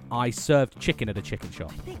 I served chicken at a chicken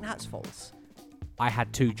shop. I think that's false. I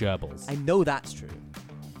had 2 gerbils. I know that's true.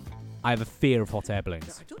 I have a fear of hot air Now,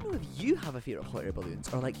 balloons. I don't know if you have a fear of hot air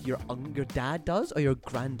balloons, or like your dad does, or your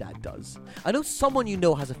granddad does. I know someone you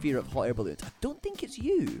know has a fear of hot air balloons. I don't think it's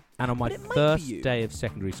you. And on my But it might be first you. day of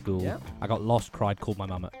secondary school, Yeah. I got lost, cried, called my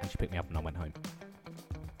mum, and she picked me up and I went home.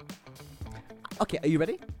 Okay, are you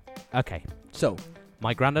ready? Okay. So,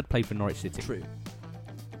 My granddad played for Norwich City. true.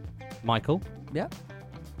 Michael, Yeah.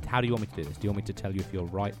 How do you want me to do this? Do you want me to tell you if you're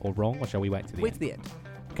right or wrong, or shall we wait to the Wait end? to the end.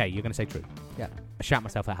 Okay, you're going to say true. Yeah. I shat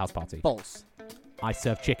myself at a house party. False. I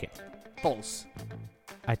served chicken. False.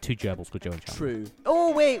 I had two gerbils called Joe and Charlie. True.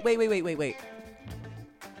 Oh, wait.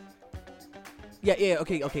 Yeah,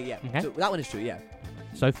 okay, yeah. Okay. So that one is true, yeah.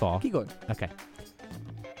 So far, Keep going. okay.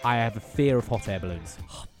 I have a fear of hot air balloons.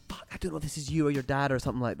 Fuck, I don't know if this is you or your dad or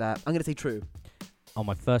something like that. I'm going to say true. On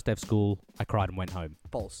my first day of school, I cried and went home.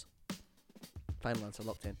 False. Final answer,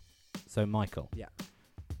 locked in. So, Michael. Yeah.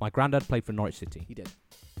 My granddad played for Norwich City. He did.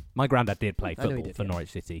 My granddad did play I know he football did, for yeah.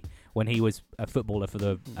 Norwich City. When he was a footballer for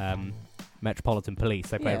the Metropolitan Police,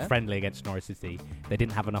 they played Yeah. friendly against Norwich City. They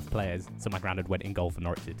didn't have enough players, so my granddad went in goal for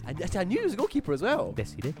Norwich City. I knew he was a goalkeeper as well.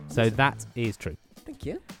 Yes, he did. So that is true. Thank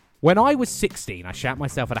you. When I was 16, I shat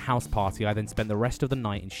myself at a house party. I then spent the rest of the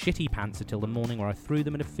night in shitty pants until the morning where I threw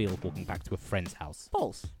them in a field walking back to a friend's house.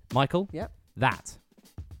 False. Michael? Yeah. That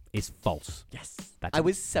is false. Yes. That I didn't-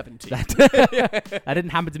 was 17. That didn't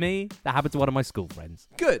happen to me. That happened to one of my school friends.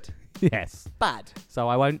 Good. Yes. Bad. So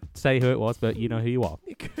I won't say who it was, but you know who you are.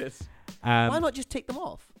 Good. Why Um, not just take them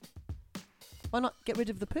off? Why not get rid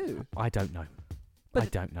of the poo? I don't know. But I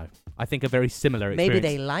don't know. I think a very similar Maybe experience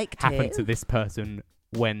they liked happened it. to this person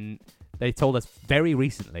when they told us very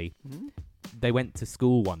recently Mhm. they went to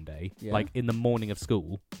school one day, Yeah. like in the morning of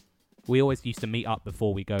school. We always used to meet up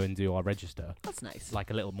before we go and do our register, That's nice. like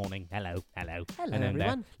a little morning, hello. Hello, And then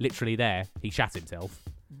everyone. literally there, he shat himself.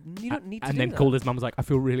 You don't need to and do then that. called his mum, was like, I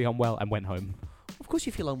feel really unwell, and went home. Of course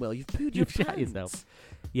you feel unwell. You've pooed your You've shat pants. yourself.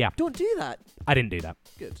 Yeah. Don't do that. I didn't do that.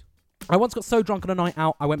 Good. I once got so drunk on a night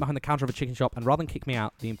out, I went behind the counter of a chicken shop, and rather than kick me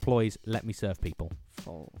out, the employees let me serve people.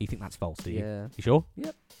 False. You think that's false, do you? Yeah. You sure?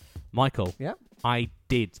 Yep. Michael? Yep. I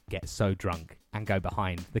did get so drunk and go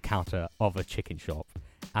behind the counter of a chicken shop,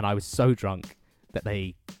 and I was so drunk that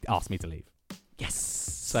they asked me to leave. Yes.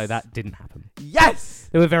 So that didn't happen. Yes.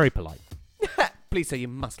 They were very polite. Please, sir, you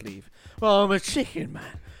must leave. Well, I'm a chicken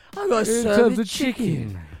man. I got to serve the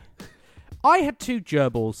chicken. I had two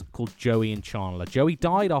gerbils called Joey and Chandler. Joey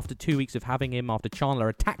died after 2 weeks of having him after Chandler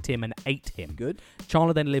attacked him and ate him. Good.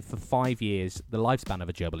 Chandler then lived for 5 years. The lifespan of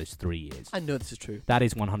a gerbil is 3 years. I know this is true. That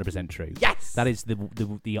is 100% true. Yes. That is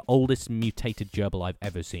the oldest mutated gerbil I've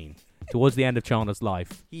ever seen. Towards the end of Chandler's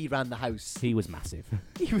life, He ran the house. he was massive.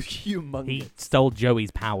 He was humongous. He stole Joey's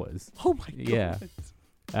powers. Oh my god.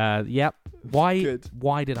 Yeah. Yep. Why? Good.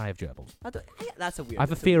 Why did I have gerbils? That's a weird. I have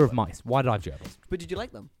a that's fear weird of one. mice. Why did I have gerbils? But did you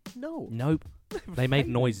like them? No. Nope. They made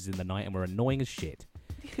noises in the night and were annoying as shit.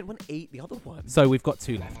 One ate the other one. So we've got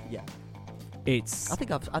two left. Yeah. It's. I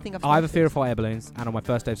think I've. I have a fear of hot air balloons, and on my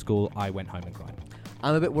first day of school, I went home and cried.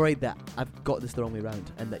 I'm a bit worried that I've got this the wrong way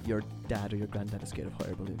around, and that your dad or your granddad is scared of hot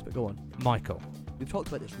air balloons. But go on. Michael, We've talked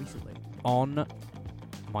about this recently. on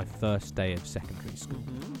my first day of secondary school,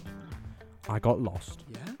 I got lost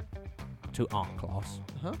Yeah. to art class.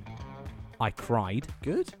 Uh huh. I cried.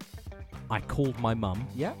 Good. I called my mum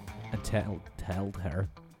Yeah. and told her,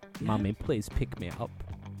 Yeah. "Mummy, please pick me up."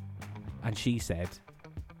 And she said,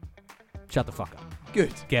 "Shut the fuck up.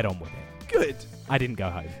 Good. Get on with it." Good. I didn't go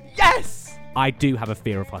home. Yes. I do have a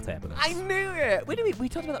fear of hot air balloons. I knew it. Wait a minute. We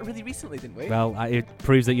talked about that really recently, didn't we? Well, it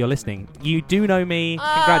proves that you're listening. You do know me.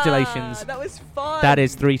 Congratulations. Ah, that was fun. That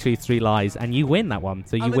is 3 truths, 3 lies, and you win that one.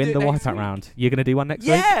 So you I'm gonna win do the it next wipeout week. round. You're going to do one next week?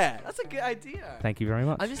 Yeah, that's a good idea. Thank you very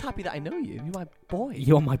much. I'm just happy that I know you. You're my boy.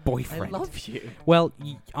 You're my I boyfriend. love you. Well,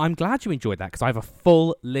 I'm glad you enjoyed that because I have a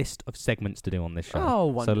full list of segments to do on this show. Oh, So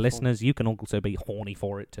wonderful. listeners, you can also be horny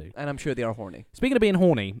for it too. And I'm sure they are horny. Speaking of being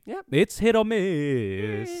horny, Yep. it's hit or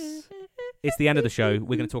miss. It's the end of the show.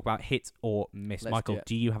 We're going to talk about hit or miss. Let's Michael, do it.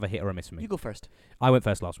 do you have a hit or a miss for me? You go first. I went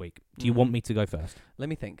first last week. Do you Mhm. want me to go first? Let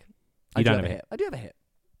me think. You I don't do have a hit. I do have a hit.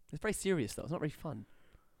 It's very serious though. It's not very fun.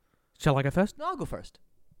 Shall I go first? No, I'll go first.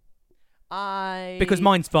 Because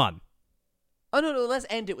mine's fun. Oh no, let's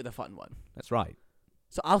end it with a fun one. That's right.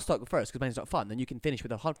 So I'll start first because mine's not fun. Then you can finish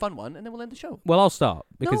with a fun one, and then we'll end the show. Well, I'll start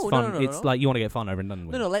because No, fun. no, It's no. like you want to get fun over and done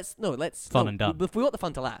with. No, let's Fun no, and done. We want the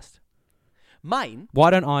fun to last. Mine.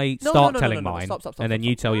 Why don't I No, start no, telling no, mine, stop, and then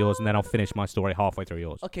you stop. tell yours, and then I'll finish my story halfway through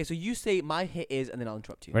yours. Okay, so you say my hit is, and then I'll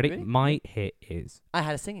interrupt you. Ready? My hit is. I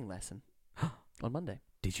had a singing lesson on Monday.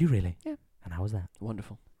 Did you really? Yeah. And how was that?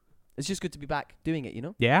 Wonderful. It's just good to be back doing it, you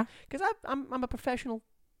know? Yeah. Because I'm a professional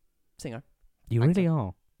singer, You Thanks, really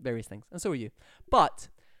are. various things, and so are you. But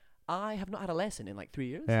I have not had a lesson in like 3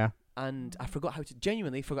 years, Yeah. and I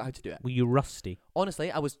genuinely forgot how to do it. Were you rusty?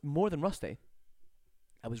 Honestly, I was more than rusty.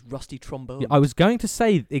 I was rusty trombone. Yeah, I was going to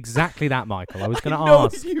say exactly that, Michael. I was going to know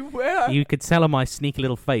ask. you were. You could tell on my sneaky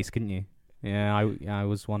little face, couldn't you? Yeah, I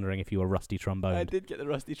was wondering if you were rusty trombone. I did get the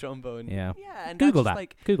rusty trombone. Yeah. Yeah, and Google that's that.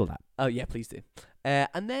 just like, Google that. oh yeah, please do.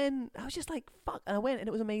 And then I was just like, fuck, and I went, and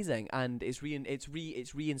it was amazing, and it's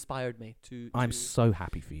re-inspired me to. I'm so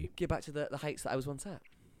happy for you. get back to the heights that I was once at.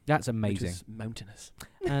 That's Which amazing. was mountainous.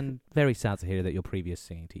 And very sad to hear that your previous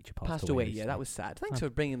singing teacher passed away. recently. Yeah, that was sad. Thanks Oh. for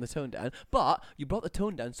bringing the tone down. But you brought the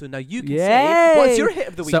tone down, so now you can Yay! say what's your hit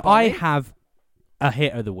of the week. So I Barney? have a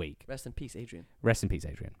hit of the week. Rest in peace, Adrian. Rest in peace,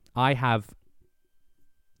 Adrian. I have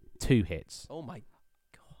 2 hits. Oh my,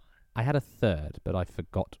 I had a third, but I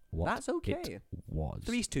forgot what that's okay. it was.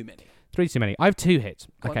 3's too many. 3's too many. I have 2 hits.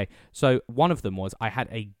 Go on. Okay, so one of them was I had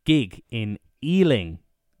a gig in Ealing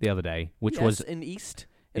the other day, which Yes, was in East.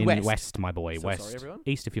 in West. my boy, So West. sorry, everyone.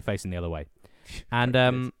 East if you're facing the other way. And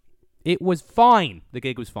Very good. it was fine. The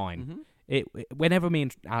gig was fine. Mhm. Whenever me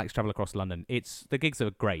and Alex travel across London, the gigs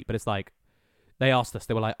are great, but it's like they asked us,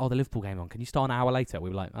 they were like, "Oh, the Liverpool game on. Can you start an hour later?" We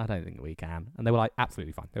were like, "I don't think we can," and they were like,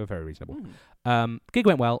 "Absolutely fine." They were very reasonable. Mm. Gig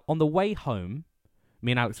went well. On the way home,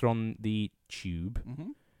 me and Alex were on the tube,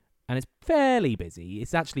 Mhm. and it's fairly busy.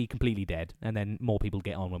 It's actually completely dead, and then more people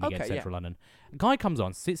get on when we get to Okay, yeah. Central London. A guy comes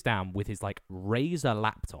on, sits down with his like Razer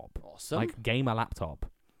laptop, Awesome. like gamer laptop,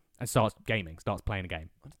 and starts gaming, starts playing a game.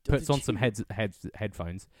 Puts on some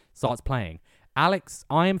headphones, starts playing. Alex,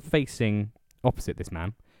 I am facing opposite this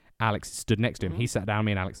man. Alex stood next to him. Mhm. He sat down,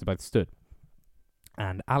 me and Alex both stood.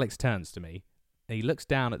 And Alex turns to me, and he looks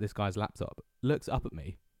down at this guy's laptop, looks up at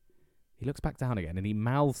me, he looks back down again, and he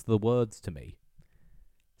mouths the words to me.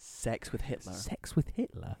 Sex with Hitler, Sex with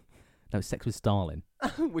Hitler? No, sex with Stalin.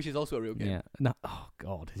 which is also a real game. Yeah. No. Oh,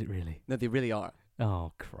 God, is it really? No, they really are.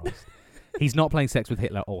 Oh, Christ. He's not playing sex with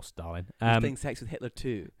Hitler or Stalin. He's playing Sex with Hitler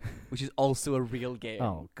 2, which is also a real game.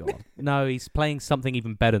 Oh, God. No, he's playing something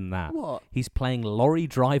even better than that. What? He's playing Lorry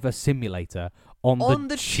Driver Simulator on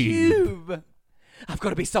the tube. I've got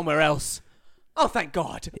to be somewhere else. Oh, thank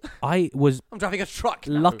God. I was I'm driving a truck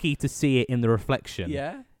now. lucky to see it in the reflection.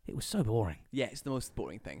 Yeah? It was so boring. Yeah, it's the most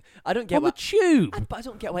boring thing. I don't get On the why, tube. but I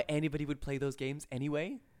don't get why anybody would play those games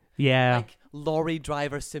anyway. Yeah. Like lorry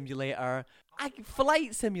driver simulator,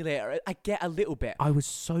 flight simulator. I get a little bit. I was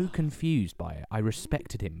so confused by it. I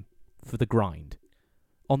respected him for the grind.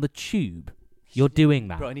 On the tube, you're doing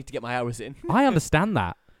that. Bro, I need to get my hours in. I understand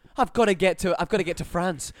that. I've got to get to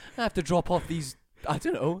France. I have to drop off these. I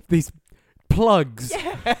don't know. These plugs.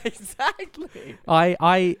 Yeah, exactly.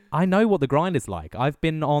 I know what the grind is like. I've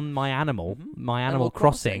been on my Animal Animal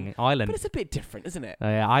Crossing island. But it's a bit different, isn't it?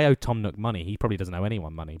 I owe Tom Nook money. He probably doesn't owe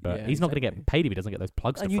anyone money, but Yeah, he's not going to exactly. get paid if he doesn't get those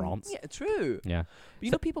plugs to France. Yeah, true. Yeah. But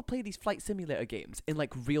you know, people play these flight simulator games in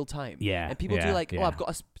like real time. Yeah, And people do yeah, like, yeah. oh, I've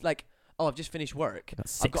got I've just finished work. A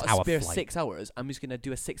I've got a 6-hour spare flight. 6 hours. I'm just gonna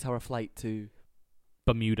do a 6-hour flight to.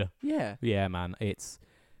 Bermuda. Yeah. Yeah, man.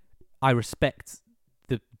 I respect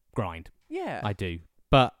the grind. Yeah. I do.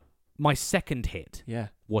 But my second hit yeah.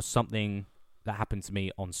 was something that happened to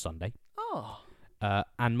me on Sunday. Oh.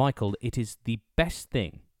 And Michael, it is the best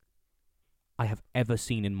thing I have ever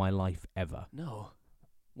seen in my life ever. No.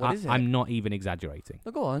 What is it? I'm not even exaggerating.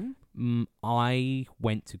 Oh, go on. I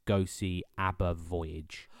went to go see ABBA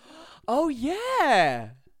Voyage. Oh yeah.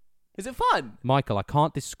 Is it fun? Michael, I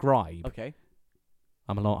can't describe. Okay.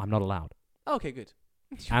 I'm not allowed. Okay, good.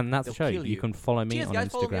 And that's They'll the show. kill You can follow me Cheers, on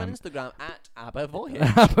guys. Follow me on Instagram. Instagram at ABBA Voyage.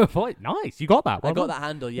 ABBA Voyage. Nice. You got that. I Well got done. that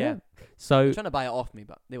handle. Yeah. So They're trying to buy it off me,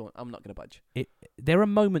 but they won't. I'm not gonna budge. there are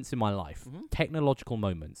moments in my life, Mhm. technological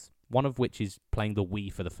moments, one of which is playing the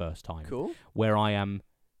Wii for the first time, Cool. where I am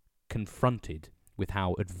confronted with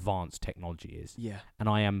how advanced technology is. Yeah. And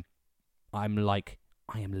I am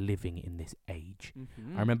living in this age.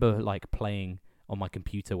 Mm-hmm. I remember like playing on my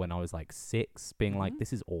computer when I was like 6, being like, Mhm.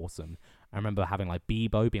 this is awesome. I remember having like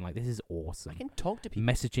Bebo, being like, this is awesome. I can talk to people.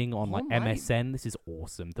 Messaging on like online. MSN, this is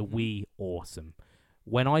awesome. The Mhm. Wii, awesome.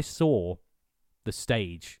 When I saw the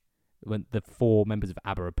stage, when the 4 members of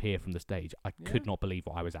ABBA appear from the stage, I could Yeah. not believe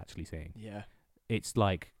what I was actually seeing. Yeah. It's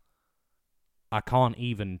like, I can't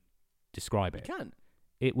even describe You it. can.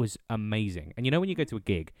 It was amazing. And you know when you go to a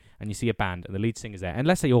gig and you see a band and the lead singer's there, and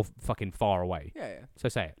let's say you're fucking far away. Yeah. Yeah. So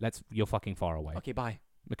say it. You're fucking far away. Okay. Bye.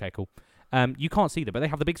 Okay, cool. You can't see them, but they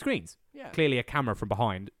have the big screens. Yeah. Clearly a camera from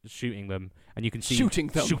behind shooting them, and you can see Shooting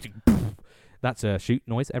them. Shooting. That's a shoot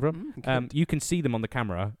noise, everyone. Good. You can see them on the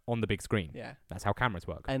camera on the big screen. Yeah. That's how cameras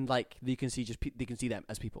work. And like you can see they can see them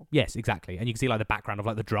as people. Yes, exactly. And you can see like the background of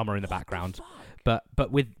like the drummer in the background. Fuck.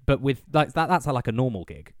 But with like that's like a normal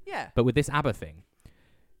gig. Yeah. But with this ABBA thing,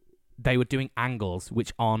 they were doing angles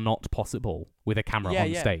which are not possible with a camera Yeah,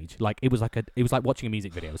 on yeah. stage. Like it was like watching a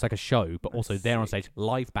music video. It was like a show, but also That's they're on sick. stage,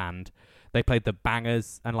 live band. They played the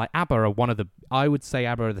bangers, and like ABBA are one of the. I would say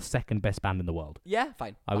ABBA are the second best band in the world. Yeah,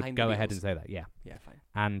 fine. I would Behind the go ahead Beatles. and say that. Yeah, Yeah, fine.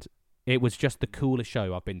 and it was just the coolest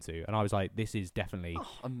show I've been to, and I was like, this is definitely. Oh,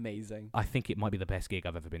 amazing. I think it might be the best gig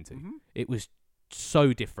I've ever been to. Mhm. It was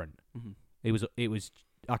so different. Mhm. It was.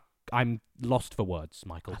 I'm lost for words,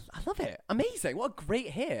 Michael. I love it. Amazing. What a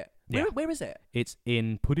great hit. Yeah. Where is it? It's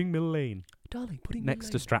in Pudding Mill Lane, Darling, putting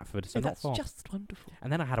next to Stratford, so Oh, not that's far. just wonderful.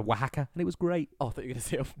 And then I had a Oaxaca, and it was great. Oh, I thought you were going to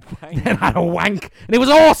say a Then wank. I had a wank, and it was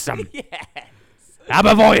awesome. Yes.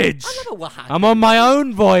 ABBA voyage. I love a Oaxaca. I'm on my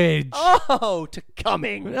own voyage. Oh, to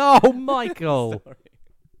Cumming. Oh, Michael. Sorry.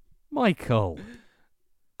 Michael.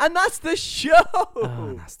 And that's the show.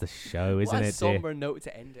 Oh, that's the show, isn't what a it, dear? somber note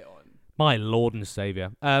to end it on. My Lord and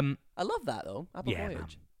Saviour. I love that, though. Apple Yeah, Voyage. man.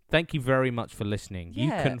 Thank you very much for listening. You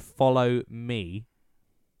Yeah. can follow me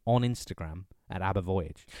on Instagram at ABBA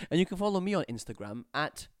Voyage. And you can follow me on Instagram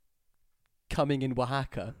at Coming in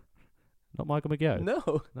Oaxaca. Not Michael McGill.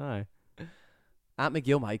 No. No. At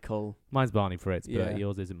McGill Michael. Mine's Barney Fritz, but Yeah.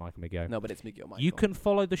 yours isn't Michael McGill. No, but it's McGill Michael. You can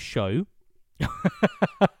follow the show.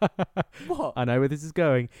 What? I know where this is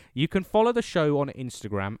going. You can follow the show on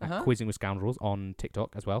Instagram at Uh-huh. Quizzing with Scoundrels, on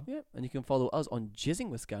TikTok as well. Yeah, and you can follow us on Jizzing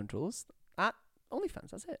with Scoundrels at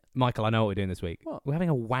OnlyFans. That's it. Michael, I know what we're doing this week. What? We're having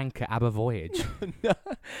a wank at ABBA Voyage. No,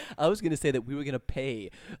 I was gonna say that we were gonna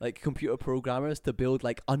pay like computer programmers to build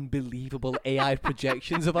like unbelievable AI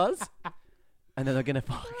projections of us, and then they're gonna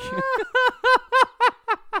fuck.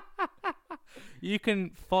 You can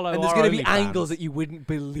follow And there's our gonna be OnlyFans. angles that you wouldn't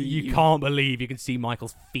believe. You can't believe you can see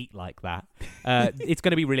Michael's feet like that. It's going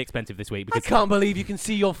to be really expensive this week I because can't believe you can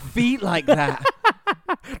see your feet like that.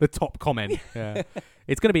 the top comment. Yeah.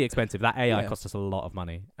 It's going to be expensive. That AI Yeah. cost us a lot of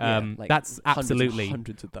money. Yeah, like That's hundreds and absolutely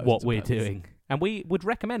hundreds of thousands what of we're pounds. doing. And we would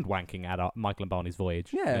recommend wanking at our Michael and Barney's Voyage.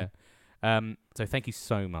 Yeah. So thank you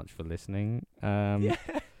so much for listening. Yeah.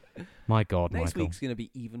 My God, Next Michael. week's gonna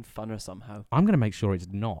be even funner somehow. I'm going to make sure it's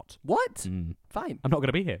not. What? Mm. Fine. I'm not going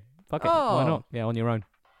to be here. Fuck it. Why Oh. not? Yeah, on your own.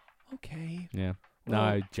 Okay. Yeah.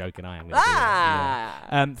 Well- No, joking. I am going to be here. Yeah.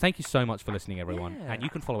 Ah. Thank you so much for listening, everyone. Yeah. And you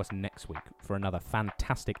can follow us next week for another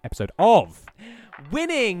fantastic episode of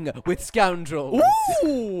Winning with Scoundrels.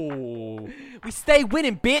 Ooh! We stay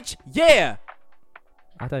winning, bitch. Yeah.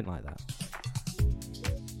 I don't like that.